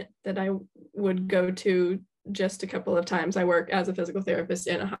birthing unit that I would go to just a couple of times. I work as a physical therapist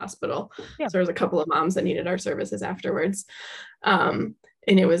in a hospital, so there was a couple of moms that needed our services afterwards, and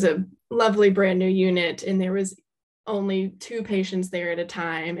it was a lovely brand new unit, and there was only 2 patients there at a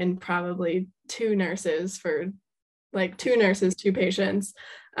time, and probably 2 nurses, 2 patients,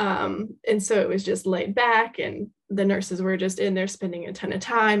 and so it was just laid back, and the nurses were just in there spending a ton of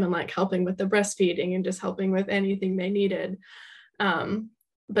time and like helping with the breastfeeding and just helping with anything they needed.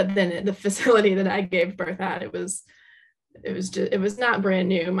 But then at the facility that I gave birth at, it was not brand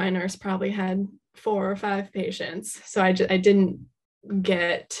new. My nurse probably had 4 or 5 patients, so I didn't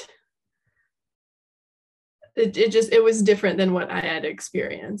get it was different than what I had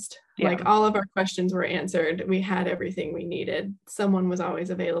experienced. Like, all of our questions were answered. We had everything we needed. Someone was always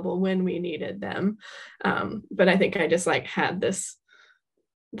available when we needed them. But I think I just like had this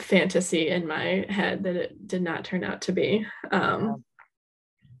fantasy in my head that it did not turn out to be.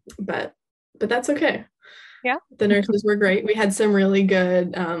 But that's okay. The nurses were great. We had some really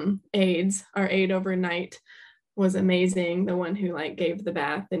good aides. Our aide overnight was amazing. The one who like gave the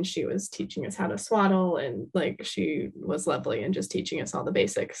bath, and she was teaching us how to swaddle, and like she was lovely and just teaching us all the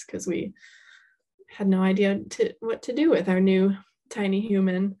basics, because we had no idea what to do with our new tiny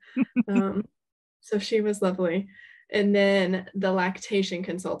human. So she was lovely. And then the lactation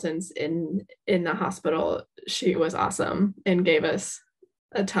consultants in the hospital, she was awesome and gave us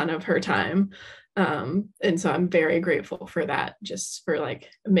a ton of her time. And so I'm very grateful for that, just for like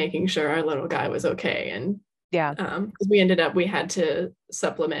making sure our little guy was okay. And because we had to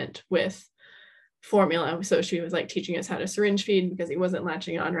supplement with formula, so she was like teaching us how to syringe feed because he wasn't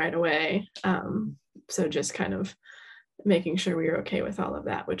latching on right away. So just kind of making sure we were okay with all of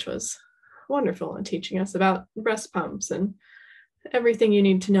that, which was wonderful, and teaching us about breast pumps and everything you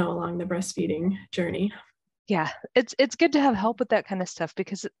need to know along the breastfeeding journey. It's good to have help with that kind of stuff,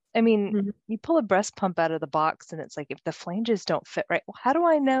 because I mean, you pull a breast pump out of the box and it's like, if the flanges don't fit right, well, how do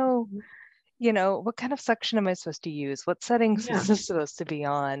I know, what kind of suction am I supposed to use? What settings is this supposed to be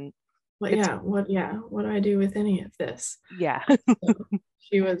on? What do I do with any of this? So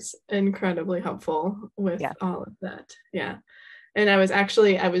she was incredibly helpful with all of that. And I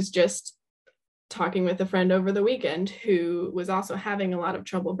was just talking with a friend over the weekend who was also having a lot of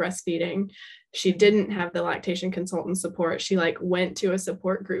trouble breastfeeding. She didn't have the lactation consultant support. She like went to a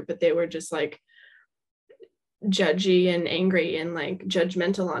support group, but they were just like judgy and angry and like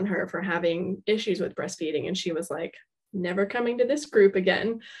judgmental on her for having issues with breastfeeding. And she was like, never coming to this group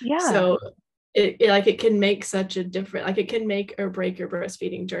again. Yeah. So it can make such a difference, like it can make or break your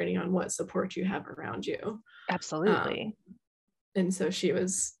breastfeeding journey on what support you have around you. Absolutely. And so she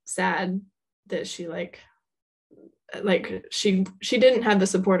was sad that she she didn't have the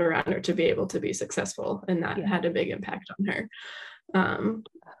support around her to be able to be successful, and that had a big impact on her.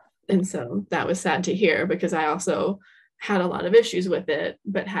 And so that was sad to hear, because I also had a lot of issues with it,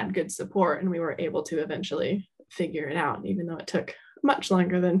 but had good support, and we were able to eventually figure it out, even though it took much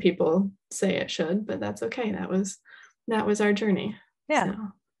longer than people say it should, but that's okay. That was our journey. Yeah. So,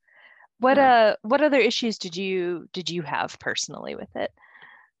 what other issues did you have personally with it?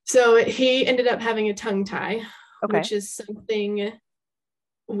 So he ended up having a tongue tie, which is something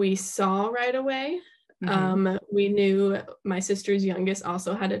we saw right away. We knew my sister's youngest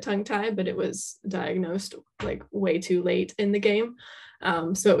also had a tongue tie, but it was diagnosed like way too late in the game.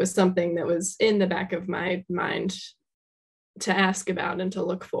 So it was something that was in the back of my mind to ask about and to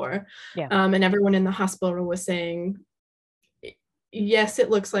look for. And everyone in the hospital was saying, yes,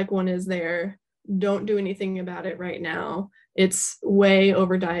 it looks like one is there. Don't do anything about it right now. It's way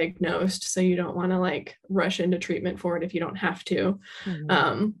overdiagnosed, so you don't want to like rush into treatment for it if you don't have to.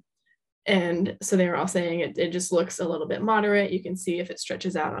 And so they were all saying it just looks a little bit moderate. You can see if it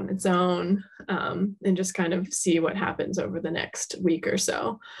stretches out on its own, and just kind of see what happens over the next week or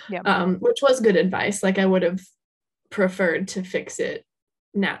so, which was good advice. Like I would have preferred to fix it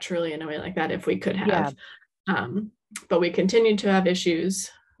naturally in a way like that if we could have. But we continued to have issues.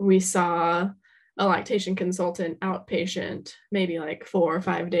 We saw a lactation consultant outpatient maybe like 4 or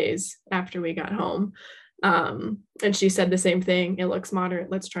 5 days after we got home. And she said the same thing. It looks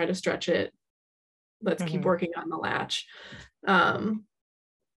moderate. Let's try to stretch it. Let's keep working on the latch. And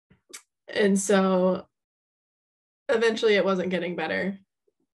so eventually it wasn't getting better.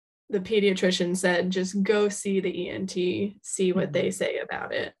 The pediatrician said, just go see the ENT, see what they say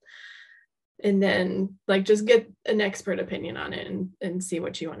about it. And then like, just get an expert opinion on it and see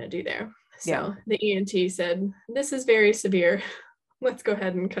what you want to do there. So the ENT said, this is very severe. Let's go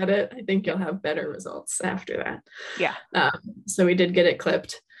ahead and cut it. I think you'll have better results after that. So we did get it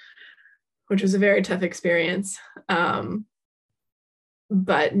clipped, which was a very tough experience. But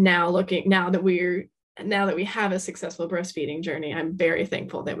now that we have a successful breastfeeding journey, I'm very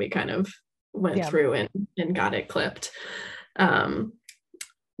thankful that we kind of went through and got it clipped.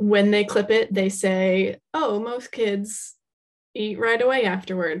 When they clip it, they say, oh, most kids eat right away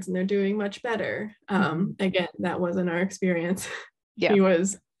afterwards and they're doing much better. Again, that wasn't our experience. He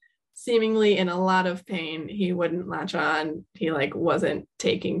was seemingly in a lot of pain. He wouldn't latch on. He like wasn't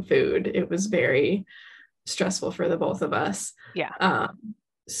taking food. It was very stressful for the both of us.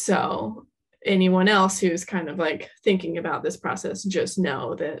 So anyone else who's kind of like thinking about this process, just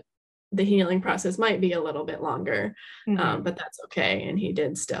know that the healing process might be a little bit longer, but that's okay. And he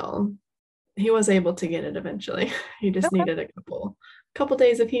was able to get it eventually. He just needed a couple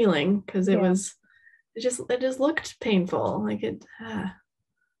days of healing, because it just looked painful. Like it. I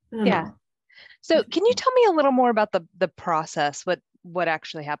don't know. So can you tell me a little more about the process? What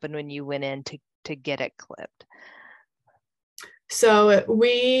actually happened when you went in to get it clipped? So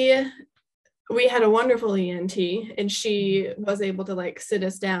we had a wonderful ENT, and she was able to like sit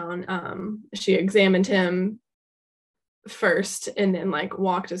us down. She examined him first and then like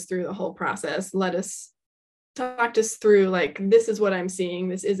walked us through the whole process, talked us through like, this is what I'm seeing.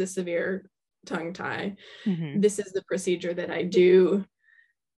 This is a severe tongue tie. This is the procedure that I do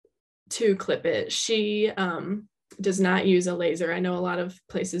to clip it. She does not use a laser. I know a lot of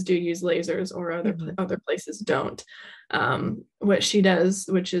places do use lasers, or other places don't. What she does,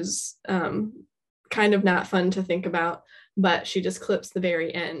 which is kind of not fun to think about, but she just clips the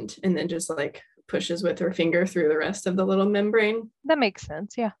very end and then just like pushes with her finger through the rest of the little membrane. That makes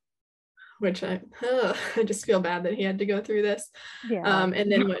sense. Which I just feel bad that he had to go through this.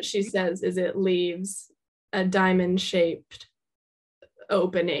 And then what she says is it leaves a diamond shaped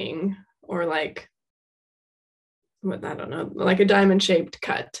opening, or like, I don't know, like a diamond shaped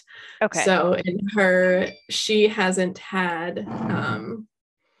cut. So she hasn't had,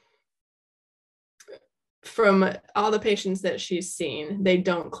 from all the patients that she's seen, they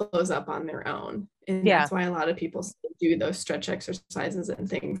don't close up on their own. And that's why a lot of people do those stretch exercises and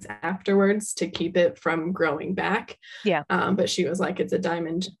things afterwards to keep it from growing back. But she was like,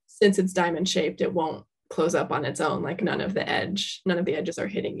 since it's diamond shaped, it won't close up on its own. Like none of the edges are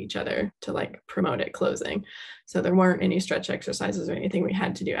hitting each other to like promote it closing. So there weren't any stretch exercises or anything we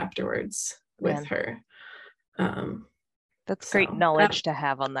had to do afterwards with her. That's great knowledge to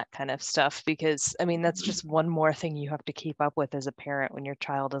have on that kind of stuff, because I mean, that's just one more thing you have to keep up with as a parent when your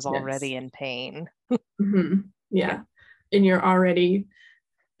child is already in pain. Yeah. And you're already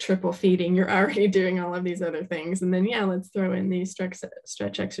triple feeding, you're already doing all of these other things, and then let's throw in these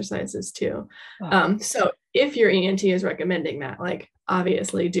stretch exercises too. So if your ENT is recommending that, like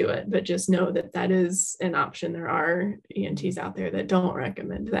obviously do it, but just know that that is an option. There are ENTs out there that don't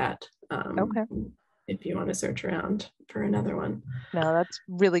recommend that. If you want to search around for another one. No, that's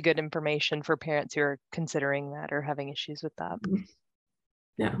really good information for parents who are considering that or having issues with that.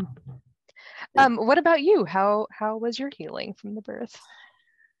 Yeah. What about you? How was your healing from the birth?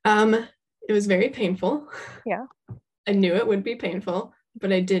 It was very painful. Yeah. I knew it would be painful,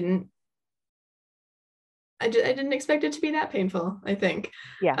 but I didn't expect it to be that painful, I think.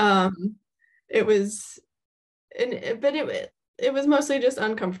 Yeah. It was, but it was mostly just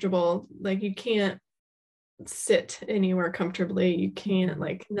uncomfortable. Like you can't sit anywhere comfortably. You can't,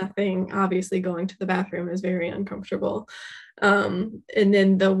 like, nothing. Obviously going to the bathroom is very uncomfortable. And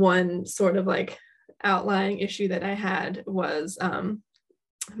then the one sort of like outlying issue that I had was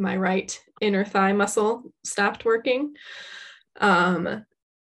my right inner thigh muscle stopped working. And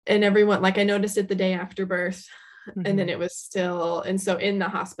everyone, like, I noticed it the day after birth, and then it was still, and so in the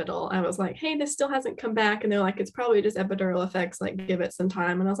hospital I was like, hey, this still hasn't come back, and they're like, it's probably just epidural effects, like give it some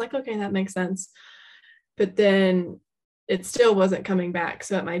time. And I was like, okay, that makes sense. But then it still wasn't coming back.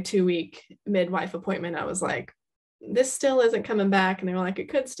 So at my 2-week midwife appointment, I was like, this still isn't coming back. And they were like, it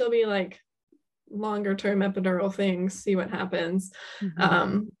could still be like longer term epidural things, see what happens.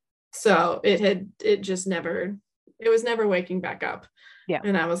 So it was never waking back up. Yeah.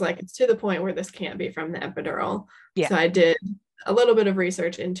 And I was like, it's to the point where this can't be from the epidural. Yeah. So I did a little bit of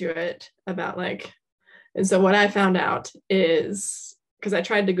research into it about like, and so what I found out is, because I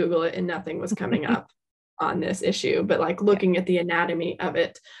tried to Google it and nothing was coming up on this issue, but like looking at the anatomy of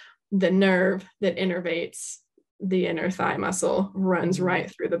it, the nerve that innervates the inner thigh muscle runs right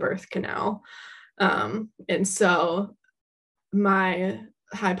through the birth canal. And so my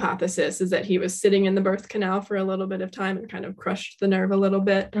hypothesis is that he was sitting in the birth canal for a little bit of time and kind of crushed the nerve a little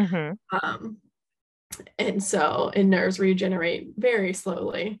bit. And nerves regenerate very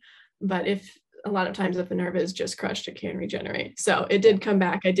slowly, but a lot of times if the nerve is just crushed, it can regenerate. So it did come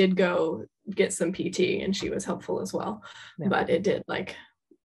back. I did go get some PT and she was helpful as well. But it did,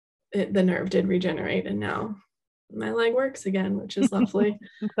 the nerve did regenerate, and now my leg works again, which is lovely.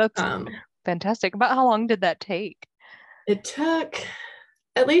 That's fantastic. About how long did that take? It took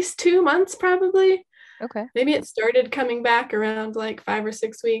at least 2 months, probably. Okay. Maybe it started coming back around like 5 or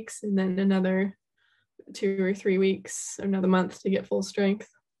 6 weeks, and then another 2 or 3 weeks, another month to get full strength.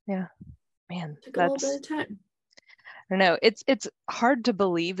 Yeah. Man, took a little bit of time. I don't know. It's hard to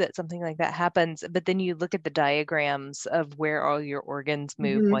believe that something like that happens, but then you look at the diagrams of where all your organs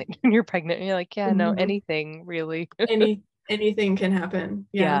move like when you're pregnant, and you're like, yeah, no, anything really. Anything can happen.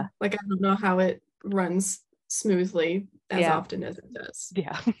 Yeah. Like I don't know how it runs smoothly as often as it does.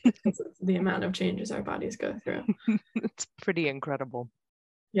 Yeah. Because of the amount of changes our bodies go through. It's pretty incredible.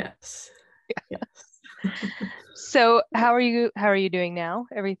 Yes. Yeah. Yes. So how are you doing now?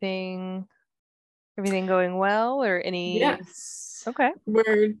 Everything going well, or any? Yes. Okay.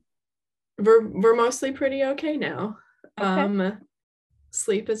 We're mostly pretty okay now. Okay.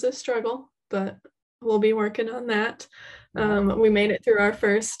 Sleep is a struggle, but we'll be working on that. We made it through our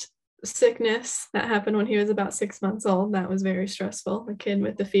first sickness that happened when he was about 6 months old. That was very stressful. The kid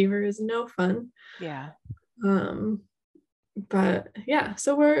with the fever is no fun. Yeah. But yeah,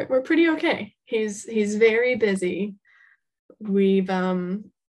 so we're pretty okay. He's very busy. We've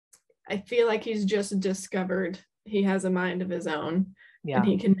I feel like he's just discovered he has a mind of his own, and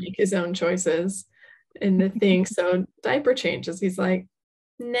he can make his own choices. And the thing, so diaper changes, he's like,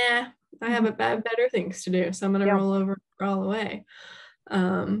 nah, I have better things to do, so I'm gonna roll over, crawl away.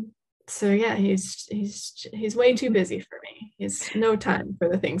 So yeah, he's way too busy for me. He's no time for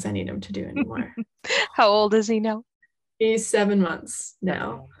the things I need him to do anymore. How old is he now? He's 7 months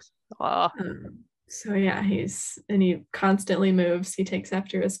now. Wow. So yeah, he constantly moves. He takes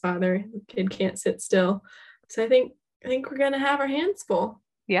after his father. The kid can't sit still. So I think we're gonna have our hands full.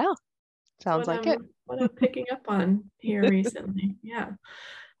 Yeah. Sounds like it. What I'm picking up on here recently. Yeah.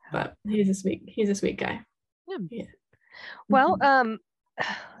 But he's a sweet guy. Yeah. Well, let's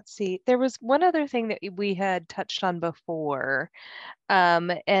see. There was one other thing that we had touched on before.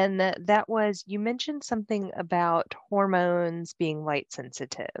 And that was, you mentioned something about hormones being light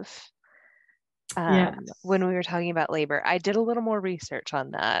sensitive. when we were talking about labor. I did a little more research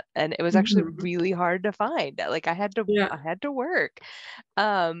on that, and it was actually really hard to find. Like I had to work.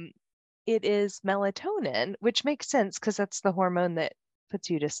 It is melatonin, which makes sense because that's the hormone that puts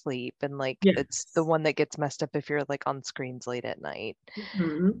you to sleep, and like it's the one that gets messed up if you're like on screens late at night.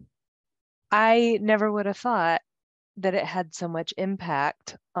 I never would have thought that it had so much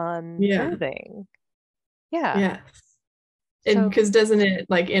impact on birthing. Yes. And because doesn't it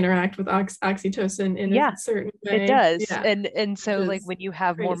like interact with oxytocin in a certain way? It does. And so like when you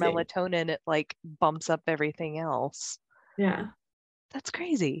have more melatonin, it like bumps up everything else. Yeah. That's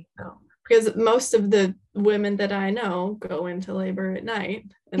crazy. Because most of the women that I know go into labor at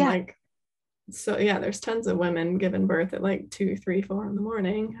night. And like, so there's tons of women giving birth at like 2, 3, 4 in the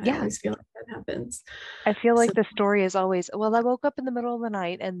morning. I always feel like that happens. I feel like the story is always, well, I woke up in the middle of the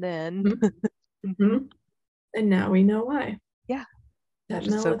night and then. And now we know why. Yeah. That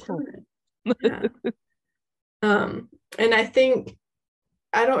melatonin. So cool. And I think,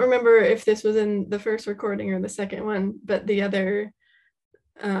 I don't remember if this was in the first recording or the second one, but the other,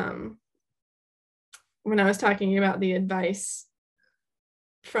 when I was talking about the advice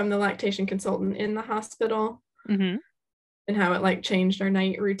from the lactation consultant in the hospital and how it like changed our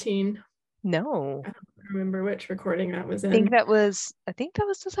night routine. No. I don't remember which recording that was in. I think that was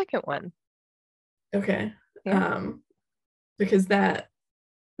the second one. Okay. Because that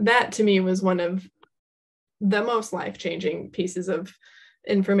to me was one of the most life-changing pieces of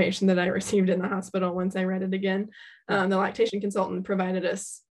information that I received in the hospital once I read it again. The lactation consultant provided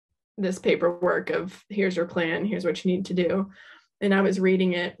us this paperwork of here's your plan, here's what you need to do. And I was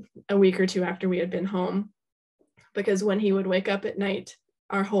reading it a week or two after we had been home, because when he would wake up at night,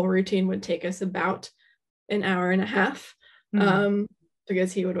 our whole routine would take us about an hour and a half.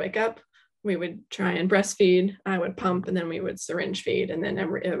 Because he would wake up, we would try and breastfeed, I would pump, and then we would syringe feed. And then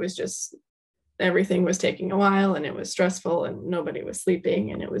it was just, everything was taking a while, and it was stressful, and nobody was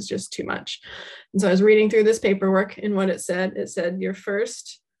sleeping, and it was just too much. And so I was reading through this paperwork, and what it said your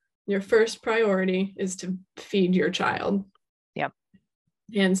first priority is to feed your child. Yep.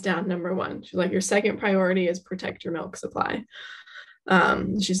 Hands down, number one. She's like, your second priority is protect your milk supply.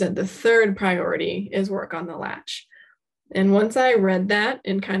 She said the third priority is work on the latch. And once I read that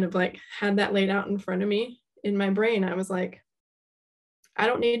and kind of like had that laid out in front of me in my brain, I was like, I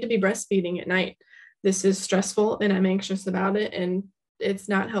don't need to be breastfeeding at night. This is stressful and I'm anxious about it, and it's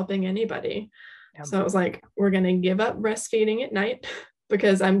not helping anybody. So I was like, we're going to give up breastfeeding at night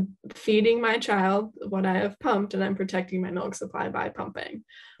because I'm feeding my child what I have pumped, and I'm protecting my milk supply by pumping.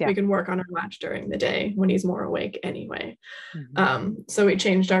 We can work on our latch during the day when he's more awake anyway. So we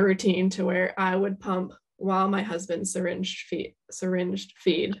changed our routine to where I would pump while my husband syringed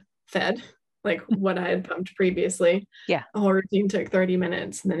fed, like what I had pumped previously. The whole routine took 30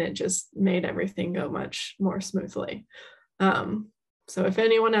 minutes, and then it just made everything go much more smoothly. So if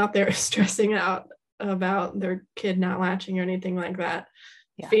anyone out there is stressing out about their kid not latching or anything like that,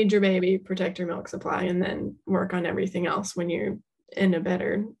 feed your baby, protect your milk supply, and then work on everything else when you're in a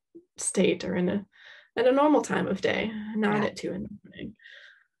better state or at a normal time of day, not at 2 in the morning.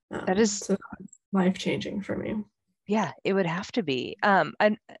 That is so life-changing for me. Yeah, it would have to be. I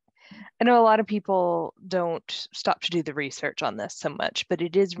know a lot of people don't stop to do the research on this so much, but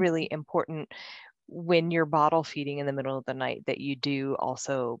it is really important when you're bottle feeding in the middle of the night that you do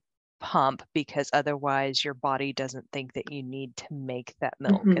also pump, because otherwise your body doesn't think that you need to make that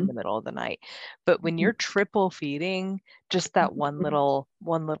milk in the middle of the night. But when you're triple feeding, just that one little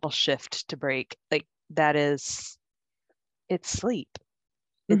shift to break, like that is, it's sleep.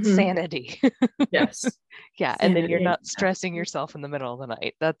 It's sanity. Yes. Yeah. Sanity. And then you're not stressing yourself in the middle of the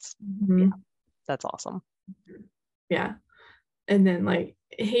night. That's that's awesome. Yeah. And then like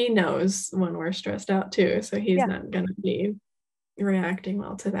he knows when we're stressed out too, so he's not gonna be reacting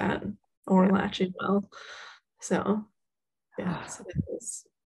well to that or latching well. So so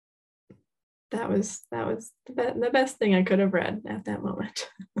that was the best thing I could have read at that moment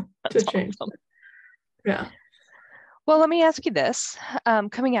to change. Awesome. Yeah. Well, let me ask you this.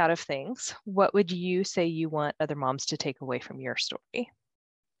 Coming out of things, what would you say you want other moms to take away from your story?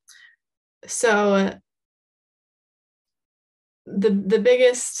 So the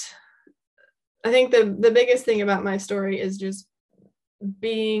biggest, I think the biggest thing about my story is just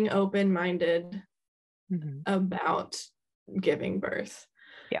being open-minded about giving birth.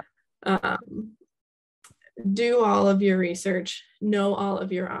 Yeah. Do all of your research, know all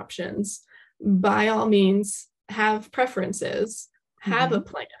of your options. By all means, have preferences, have a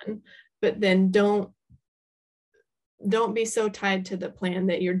plan, but then don't be so tied to the plan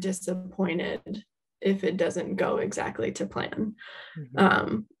that you're disappointed if it doesn't go exactly to plan.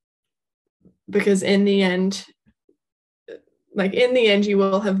 because in the end, you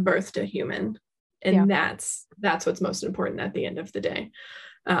will have birthed a human, and that's what's most important at the end of the day.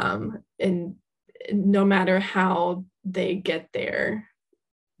 And no matter how they get there,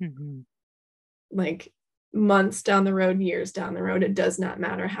 like months down the road, years down the road, it does not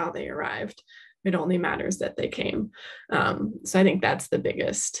matter how they arrived. It only matters that they came. So I think that's the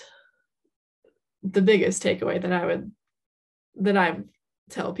biggest takeaway that I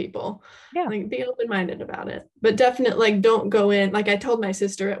tell people. Like, be open-minded about it, but definitely, like, don't go in. Like, I told my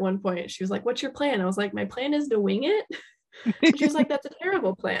sister at one point, she was like, "What's your plan?" I was like, "My plan is to wing it." And she was like, "That's a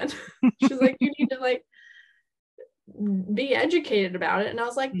terrible plan." She was like, "You need to, like, be educated about it." And I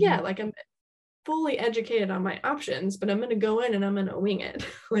was like, "Yeah, like, I'm fully educated on my options, but I'm going to go in and I'm going to wing it."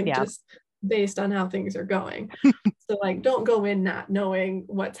 Like, just based on how things are going. So, like, don't go in not knowing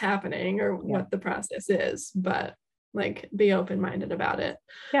what's happening or what the process is, but, like, be open-minded about it.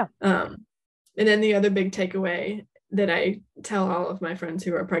 And then the other big takeaway that I tell all of my friends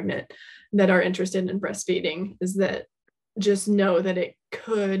who are pregnant that are interested in breastfeeding is that just know that it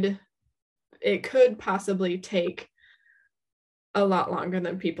could possibly take a lot longer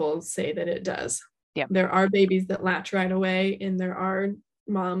than people say that it does. There are babies that latch right away, and there are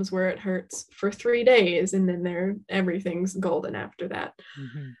moms where it hurts for 3 days and then everything's golden after that.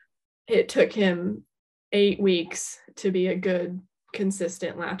 It took him 8 weeks to be a good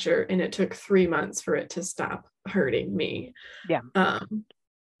consistent latcher, and it took 3 months for it to stop hurting me.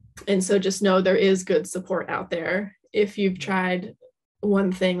 And so just know there is good support out there. If you've tried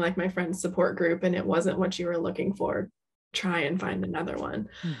one thing, like my friend's support group, and it wasn't what you were looking for, try and find another one.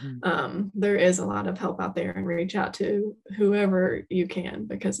 There is a lot of help out there, and reach out to whoever you can,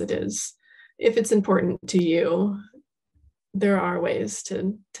 because if it's important to you, there are ways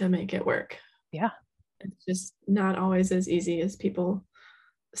to make it work. It's just not always as easy as people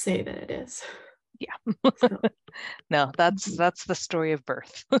say that it is. So. No, that's the story of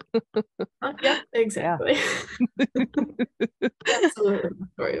birth. Yeah, exactly. Absolutely the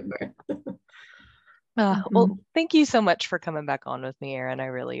story of birth. Well, thank you so much for coming back on with me, Erin. I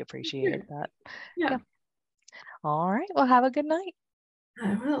really appreciate that. Yeah. All right. Well, have a good night.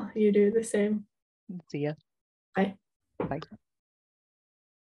 I will. You do the same. See ya. Bye. Bye.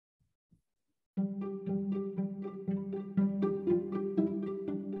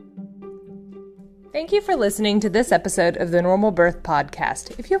 Thank you for listening to this episode of the Normal Birth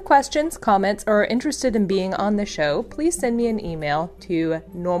Podcast. If you have questions, comments, or are interested in being on the show, please send me an email to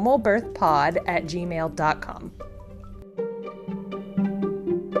normalbirthpod@gmail.com.